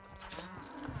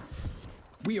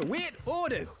 We await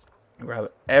orders.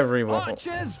 Grab everyone.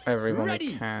 Archers, Everyone ready.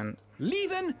 we can.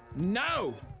 Leaving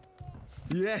now.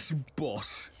 Yes,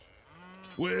 boss.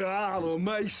 Where are the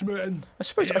macemen? I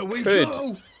suppose Here I we could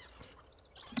go.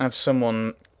 have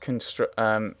someone construct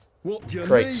What do you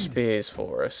create need? spears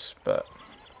for us, but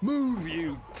Move,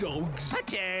 you dogs.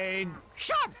 Attain!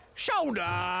 Shot!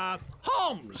 Shoulder!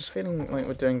 Homs! feeling like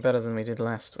we're doing better than we did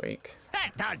last week.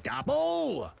 At the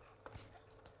double!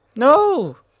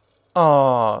 No!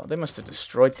 Oh, they must have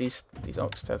destroyed these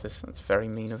ox tethers. That's very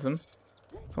mean of them.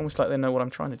 It's almost like they know what I'm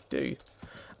trying to do.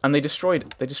 And they destroyed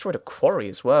a quarry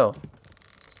as well.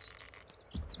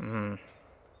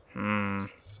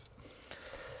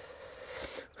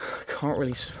 Can't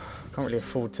really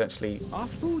afford to actually. Our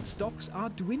food stocks are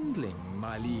dwindling,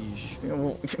 my liege. You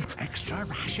know, Extra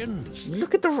rations!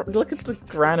 look at the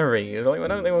granary. Like, I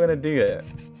don't think we're gonna do it.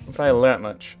 We'll pay that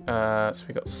much. So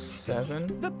we got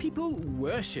 7. The people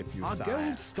worship you, Our sire.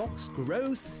 gold stocks grow There we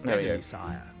go. steadily,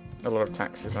 sire. A lot of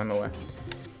taxes, I'm aware.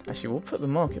 Actually, we'll put the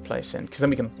marketplace in because then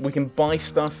we can buy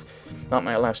stuff. That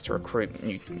might allow us to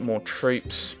recruit more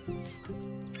troops.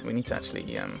 We need to actually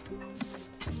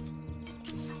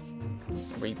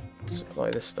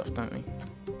resupply this stuff, don't we?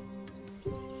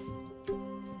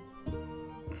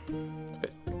 It's a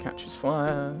bit that catches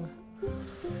fire.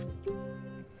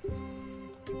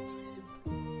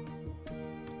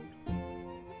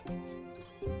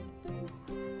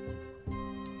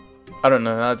 I don't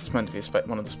know. That's meant to be a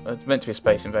it's meant to be a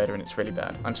space invader, and it's really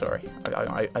bad. I'm sorry.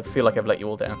 I feel like I've let you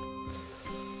all down.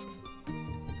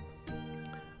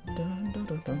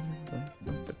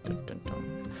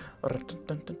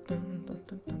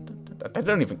 They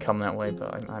don't even come that way,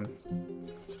 but I'm.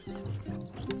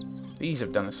 These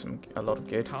have done us a lot of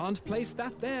good Can't place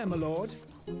that there, my lord.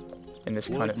 in this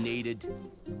kind Wood of needed.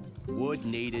 Wood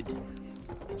needed.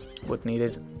 wood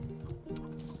needed.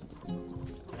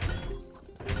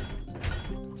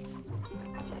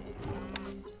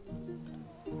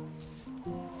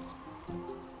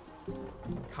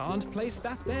 Can't place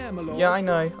that there, my lord. Yeah, I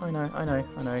know.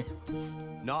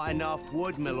 Not enough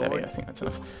wood, my There we go, I lord. think that's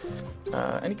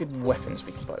enough. Any good weapons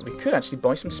we can buy? We could actually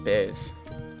buy some spears.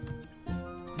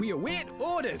 We await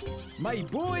orders. My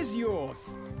bow is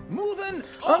yours. Moving.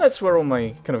 Oh, that's where all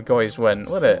my kind of guys went,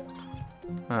 wasn't it?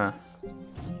 Ah.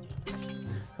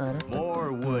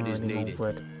 More wood Oh, is I need more needed.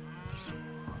 wood.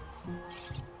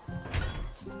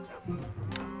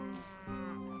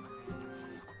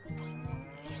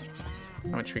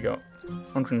 How much we got?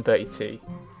 132.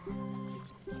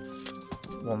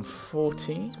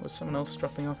 140. Was someone else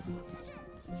dropping off?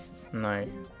 No.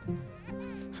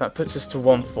 So that puts us to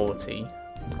 140.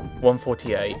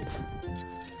 148.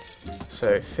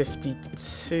 So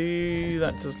 52,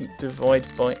 that doesn't divide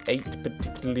by 8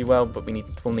 particularly well, but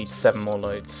we'll need 7 more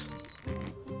loads.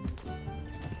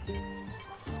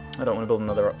 I don't want to build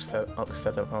another ox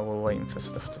tether while we're waiting for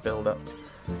stuff to build up.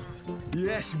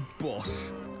 Yes,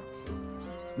 boss.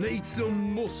 Need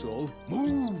some muscle?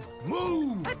 Move!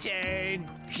 Move! Attain!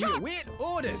 We await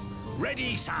orders.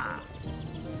 Ready, sir!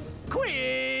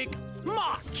 Quick!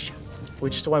 March!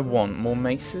 Which do I want? More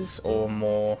maces or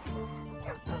more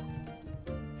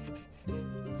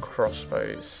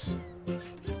crossbows?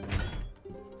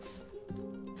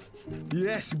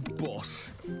 Yes,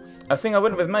 boss. I think I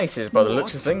went with maces by the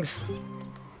looks of things.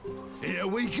 Here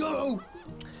we go.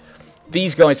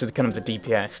 These guys are kind of the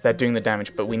DPS. They're doing the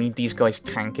damage, but we need these guys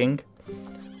tanking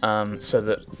so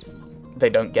that they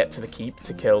don't get to the keep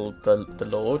to kill the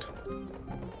Lord.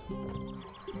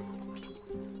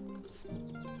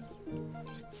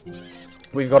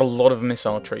 We've got a lot of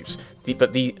missile troops,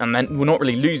 and then we're not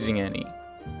really losing any.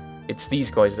 It's these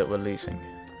guys that we're losing.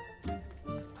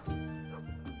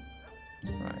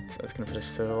 Right, so that's going to put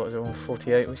us to, what was it,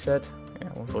 148 we said? Yeah,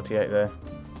 148 there.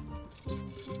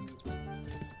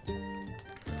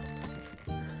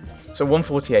 So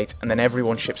 148, and then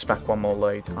everyone ships back 1 more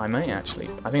load. I may actually.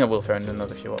 I think I will throw in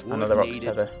another few up, another ox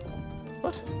tether.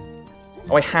 What?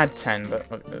 Oh, I had 10, but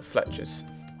Fletcher's.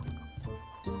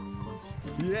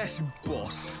 Yes,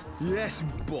 boss. Yes,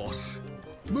 boss.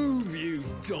 Move, you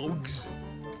dogs.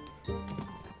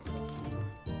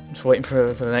 I'm just waiting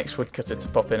for the next woodcutter to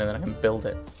pop in, and then I can build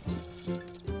it.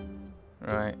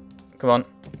 Right, come on,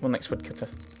 one next woodcutter.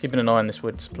 Keeping an eye on this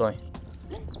wood supply.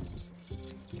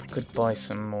 I could buy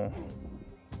some more.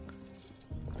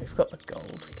 We've got the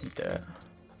gold, we can do it.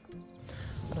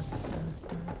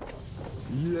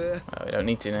 Yeah. Oh, we don't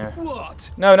need to now.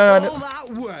 What? No, no, no, All no. that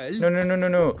way? No, no, no, no,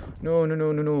 no. No, no,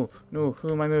 no, no, no. No,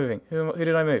 who am I moving? Who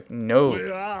did I move? No.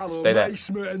 We are the Stay there.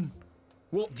 macemen.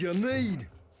 What do you need?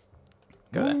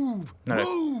 Go there. Move! No, no.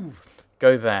 Move!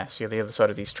 Go there, so you're the other side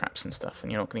of these traps and stuff,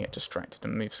 and you're not going to get distracted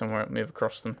and move somewhere, move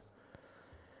across them.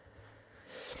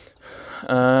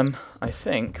 I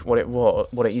think what it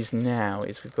is now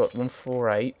is we've got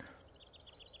 148.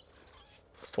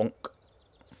 Thunk.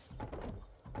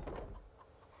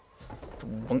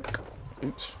 Thunk.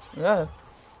 Oops. Ah.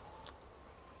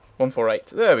 148.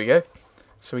 There we go.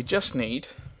 So we just need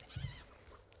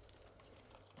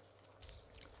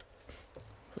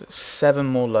 7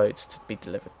 more loads to be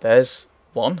delivered. There's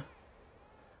 1.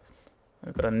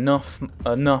 We've got enough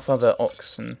other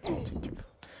oxen.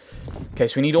 Okay,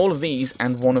 so we need all of these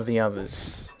and 1 of the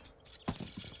others.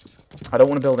 I don't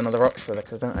want to build another ox there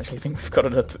because I don't actually think we've got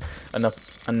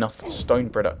enough stone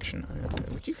production.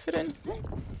 Would you fit in?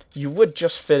 You would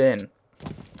just fit in,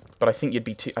 but I think they'd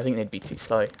be too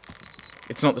slow.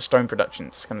 It's not the stone production.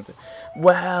 It's kind of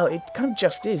well, it kind of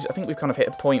just is. I think we've kind of hit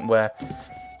a point where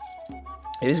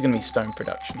it is going to be stone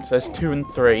production. So there's 2 and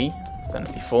 3. So then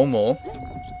it'll be 4 more.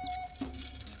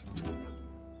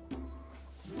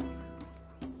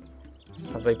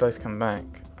 Have they both come back?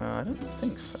 I don't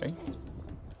think so.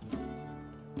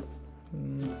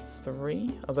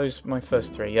 3? Are those my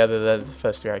first 3? Yeah, they're the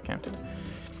first 3 I counted.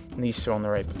 And these 2 on the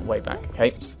way back.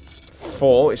 Okay.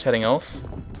 4 is heading off.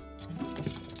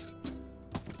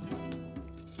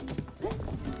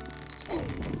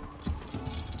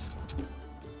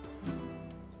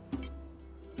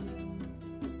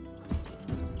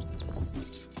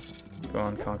 Go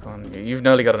on, come on. You've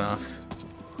nearly got enough.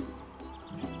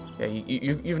 Yeah,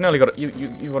 you've nearly got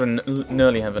you've got to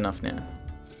nearly have enough now.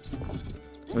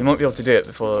 We might be able to do it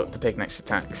before the pig next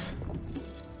attacks.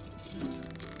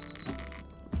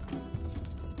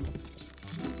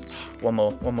 One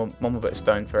more bit of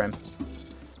stone for him.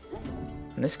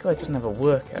 And this guy doesn't have a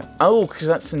worker. Oh, because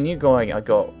that's the new guy I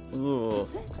got. Ooh.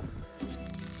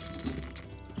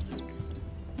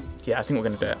 Yeah, I think we're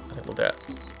gonna do it. I think we'll do it.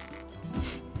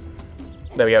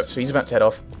 There we go. So he's about to head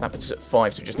off. That puts us at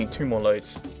 5, so we just need 2 more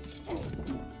loads.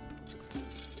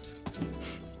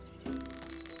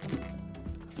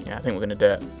 Yeah, I think we're going to do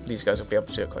it. These guys will be able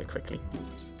to do it quite quickly.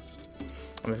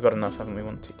 And we've got enough, haven't we?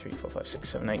 1, 2, 3, 4, 5, 6,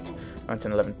 7, 8, 9,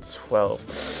 10, 11,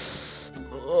 12.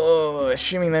 Oh,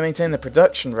 assuming they maintain the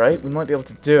production rate, we might be able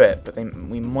to do it, but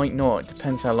we might not. It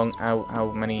depends how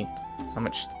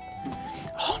much.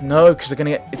 Oh no, because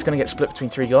it's gonna get split between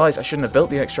 3 guys. I shouldn't have built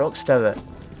the extra ox tether.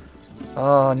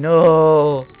 Oh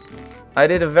no! I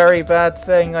did a very bad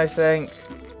thing, I think.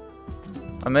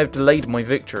 I may have delayed my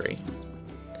victory,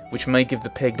 which may give the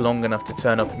pig long enough to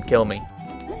turn up and kill me.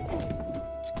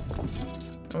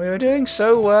 We were doing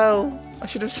so well. I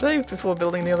should have saved before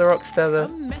building the other ox tether. A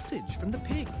message from the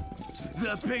pig.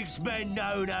 The pigs men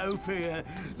know no fear.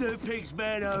 The pigs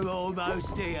men are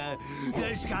almost here.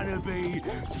 There's gonna be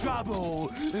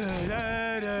trouble.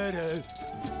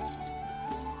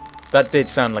 That did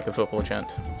sound like a football chant.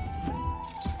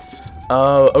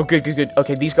 Oh, good, good, good.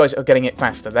 Okay, these guys are getting it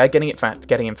faster. They're getting it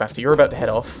getting in faster. You're about to head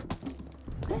off.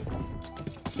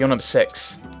 You're number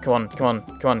 6. Come on, come on,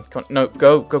 come on, come on. No,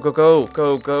 go, go, go, go,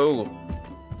 go, go.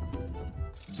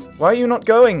 Why are you not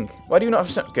going? Why do you not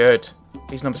have... Good.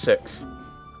 He's number 6.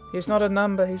 He's not a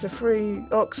number. He's a free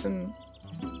oxen.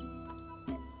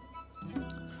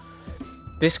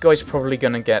 This guy's probably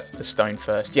going to get the stone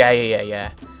first. Yeah, yeah, yeah,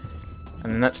 yeah.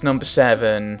 And then that's number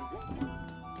 7.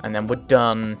 And then we're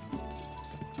done.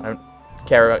 I don't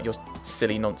care about your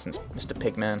silly nonsense, Mr.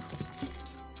 Pigman.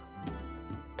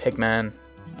 Pigman.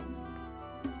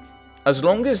 As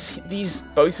long as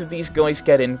both of these guys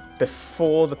get in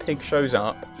before the pig shows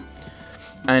up,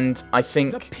 and I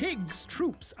think... The pig's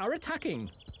troops are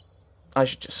attacking. I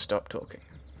should just stop talking.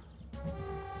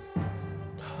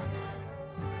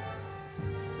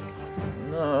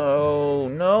 No,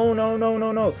 no, no, no,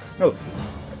 no, no, no.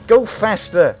 Go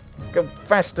faster. Go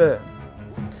faster.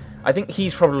 I think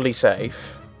he's probably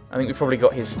safe. I think we've probably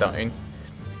got his stone.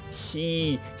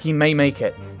 He may make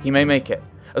it. He may make it.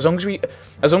 As long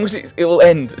as it will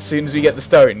end as soon as we get the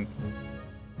stone,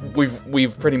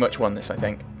 we've pretty much won this, I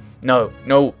think. No,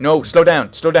 no, no, slow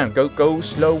down, slow down, go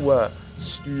slower,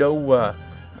 slower.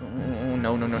 Oh,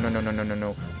 no, no, no, no, no, no, no, no,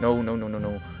 no, no, no, no, no, no,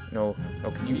 no, no.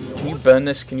 Can you burn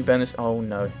this? Can you burn this? Oh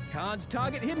no. Can't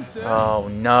target him, sir. Oh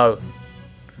no.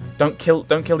 Don't kill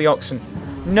the oxen.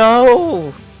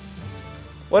 No.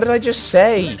 What did I just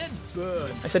say?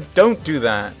 I said don't do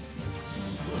that.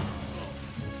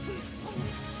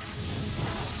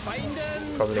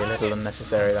 Probably a little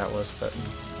unnecessary that was, but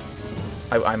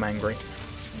I'm angry.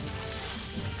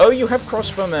 Oh, you have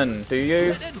crossbowmen, do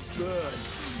you?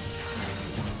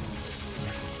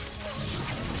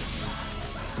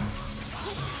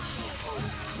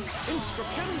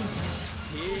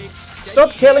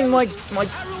 Stop killing my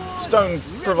stone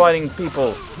providing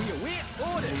people.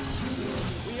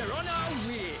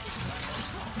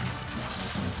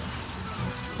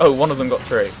 Oh, one of them got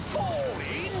through.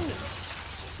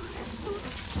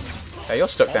 Okay, you're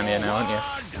stuck down here now, aren't you?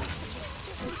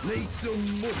 Need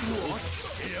some muscle.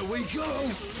 Here we go.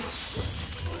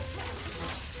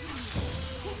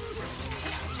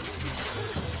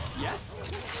 Yes.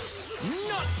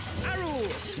 Not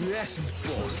arrows. Yes,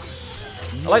 boss.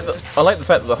 I like the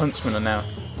fact that the huntsmen are now.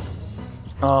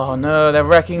 Oh no, they're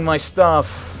wrecking my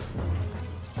stuff.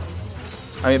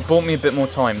 I mean, it bought me a bit more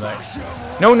time though.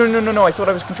 No, no, no, no, no! I thought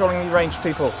I was controlling the ranged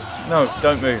people. No,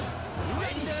 don't move.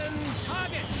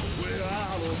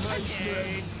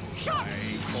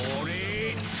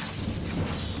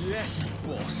 Yes,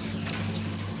 boss.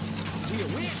 We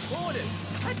await orders.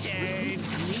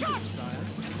 Attention! Shot, sire.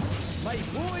 My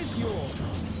bow is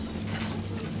yours.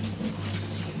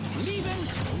 Leaving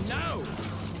now.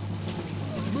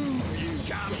 Move, you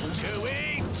come to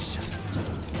it.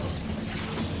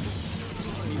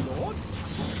 My lord.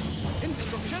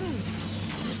 Instructions.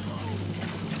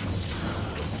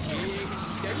 Take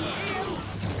steady aim.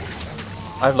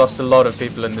 I've lost a lot of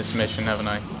people in this mission, haven't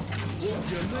I? What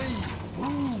do you mean?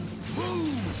 Boom,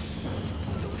 boom.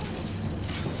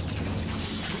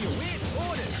 We await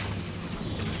orders.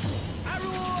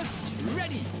 Arrows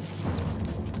ready.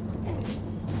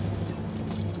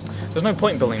 There's no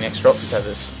point in building extra ox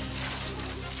tethers.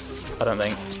 I don't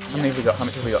think. How many have we got? How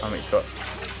much have we got? How much have we got?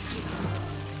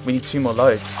 We need 2 more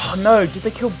loads. Oh no! Did they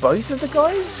kill both of the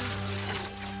guys?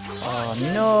 Oh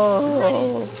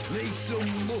no! Need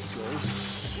some muscle.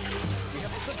 We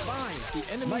have survived the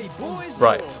enemy's boys.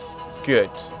 Right. Good.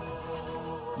 So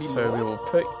we will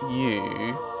put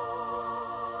you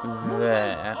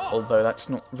there. Although that's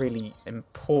not really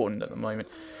important at the moment.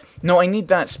 No, I need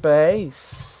that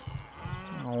space.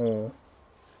 Oh.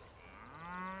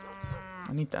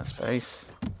 I need that space.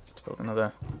 Let's build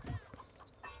another.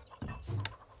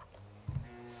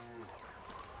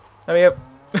 There we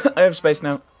go. I have space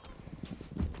now.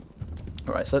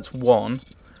 Alright, so that's 1.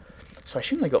 So I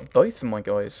assume they got both of my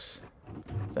guys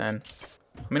then.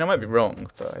 I mean, I might be wrong,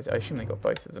 but I assume they got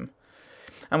both of them.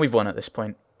 And we've won at this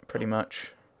point, pretty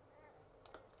much.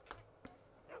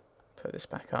 Put this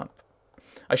back up.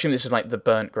 I assume this is like the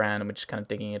burnt ground and we're just kind of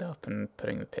digging it up and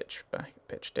putting the pitch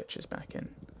ditches back in.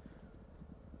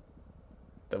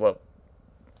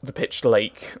 The pitched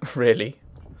lake, really.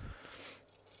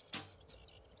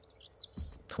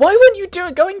 Why weren't you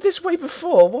going this way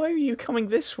before? Why are you coming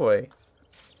this way?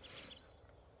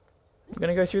 We're going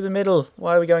to go through the middle.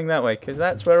 Why are we going that way? Because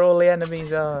that's where all the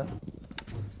enemies are.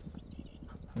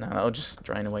 No, that'll just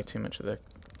drain away too much of the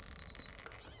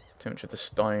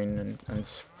stone and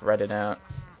spread it out.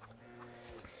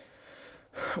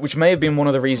 Which may have been one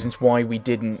of the reasons why we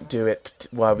didn't do it,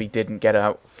 why we didn't get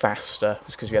out faster,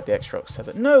 was because we had the extra ox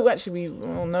tether. No, actually,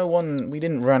 we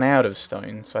didn't run out of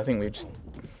stone, so I think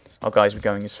our guys were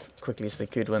going as quickly as they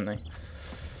could, weren't they?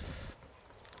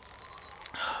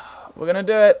 We're gonna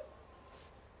do it!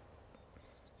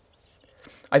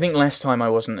 I think last time I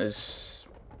wasn't as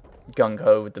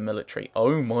gung-ho with the military.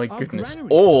 Oh my goodness.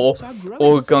 Or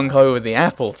gung-ho with the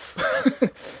apples.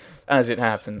 As it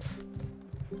happens.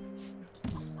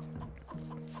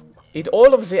 Eat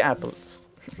all of the apples.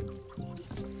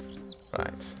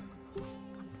 Right.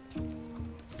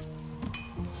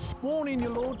 Warning,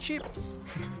 your lordship.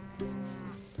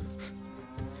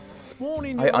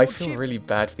 Warning, I feel really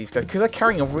bad for these guys because they're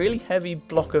carrying a really heavy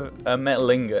block of metal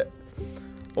ingot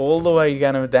all the way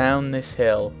down this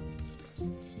hill,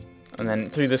 and then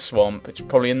through the swamp, which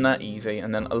probably isn't that easy,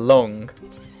 and then along,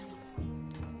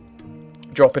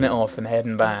 dropping it off and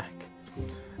heading back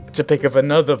to pick up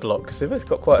another block, because they've both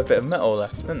got quite a bit of metal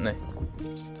left, haven't they?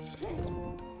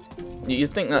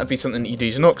 You'd think that would be something that you'd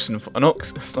use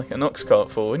it's like an ox cart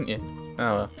for, wouldn't you?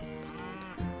 Oh well.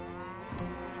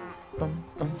 Bum,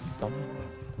 bum, bum,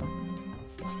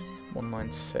 bum.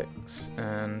 196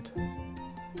 and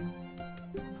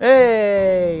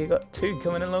hey, got two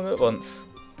coming along at once.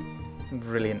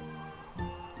 Brilliant.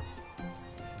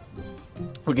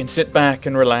 We can sit back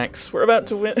and relax. We're about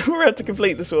to win. We're about to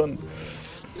complete this one.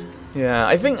 Yeah,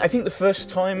 I think the first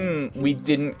time I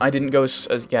didn't go as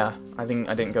I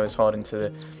didn't go as hard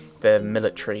into the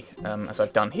military as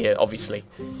I've done here. Obviously,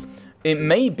 it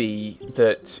may be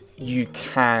that you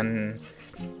can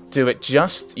do it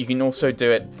you can also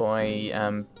do it by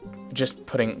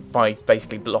by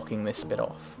basically blocking this bit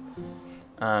off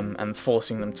and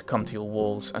forcing them to come to your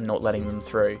walls and not letting them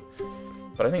through.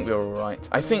 But I think we were alright.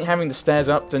 I think having the stairs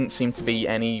up didn't seem to be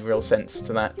any real sense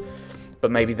to that. But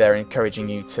maybe they're encouraging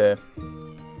you to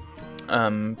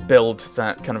build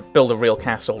a real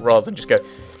castle rather than just go,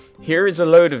 here is a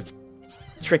load of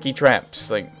tricky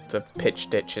traps like the pitch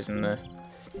ditches and the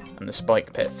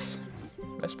spike pits.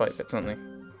 They're spike pits, aren't they?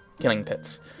 Killing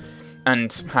pits.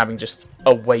 And having just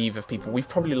a wave of people. We've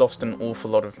probably lost an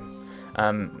awful lot of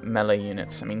melee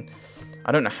units. I mean,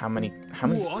 I don't know how many.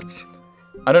 What?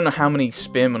 I don't know how many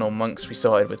spearmen or monks we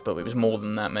started with, but it was more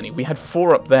than that many. We had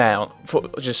 4 up there,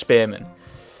 just spearmen.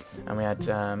 And we had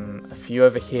a few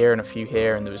over here and a few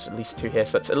here, and there was at least 2 here.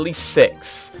 So that's at least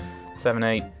 6, 7,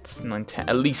 8, 9, 10.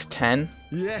 At least 10.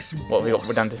 Yes, well,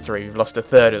 we're down to 3. We've lost a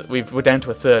third. We're down to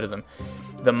a third of them.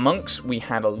 The monks, we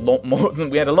had a lot more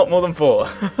than 4.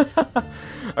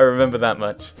 I remember that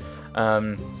much.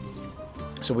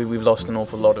 So we've lost an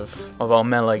awful lot of our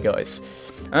melee guys.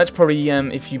 And that's probably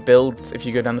if you go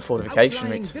down the fortification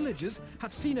route. Villagers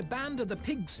have seen a band of the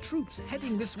pigs' troops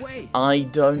heading this way. I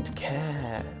don't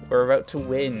care. We're about to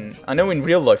win. I know in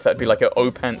real life that'd be like oh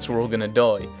pants, we're all gonna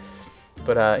die.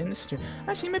 But in this,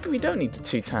 actually maybe we don't need the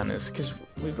 2 tanners because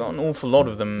we've got an awful lot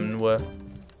of them, and we're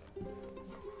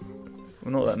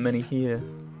not that many here.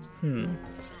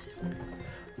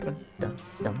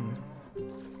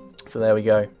 So there we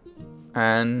go,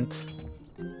 and.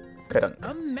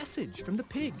 A message from the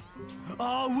pig.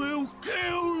 I will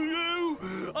kill you!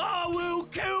 I will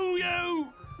kill you!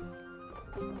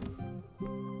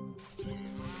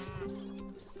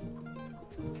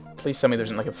 Please tell me there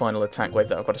isn't like a final attack wave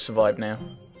that I've got to survive now.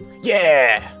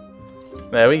 Yeah!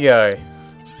 There we go.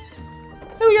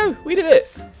 There we go. We did it.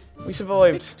 We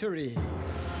survived. Victory.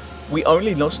 We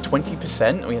only lost 20%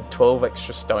 and we had 12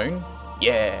 extra stone.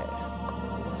 Yeah.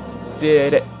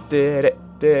 Did it. Did it.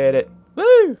 Did it.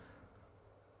 Woo!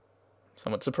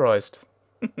 Somewhat surprised.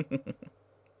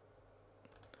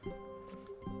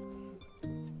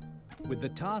 With the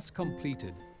task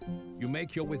completed, you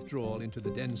make your withdrawal into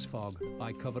the dense fog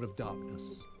by cover of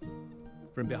darkness.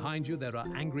 From behind you, there are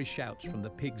angry shouts from the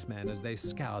pigs' men as they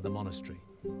scour the monastery.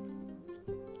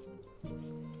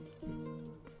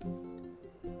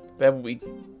 There we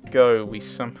go. We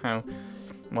somehow,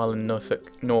 while in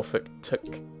Norfolk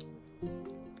took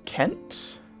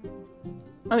Kent?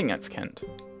 I think that's Kent.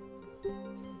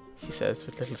 He says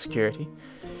with little security.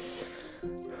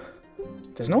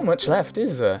 There's not much left,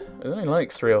 is there? There's only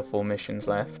like 3 or 4 missions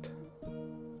left.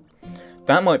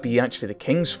 That might be actually the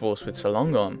King's force with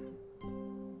Solongon.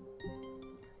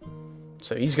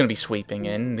 So he's going to be sweeping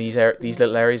in. These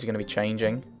little areas are going to be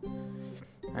changing.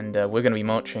 And we're going to be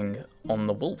marching on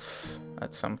the Wolf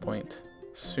at some point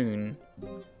soon.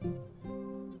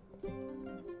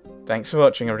 Thanks for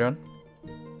watching, everyone.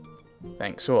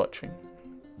 Thanks for watching.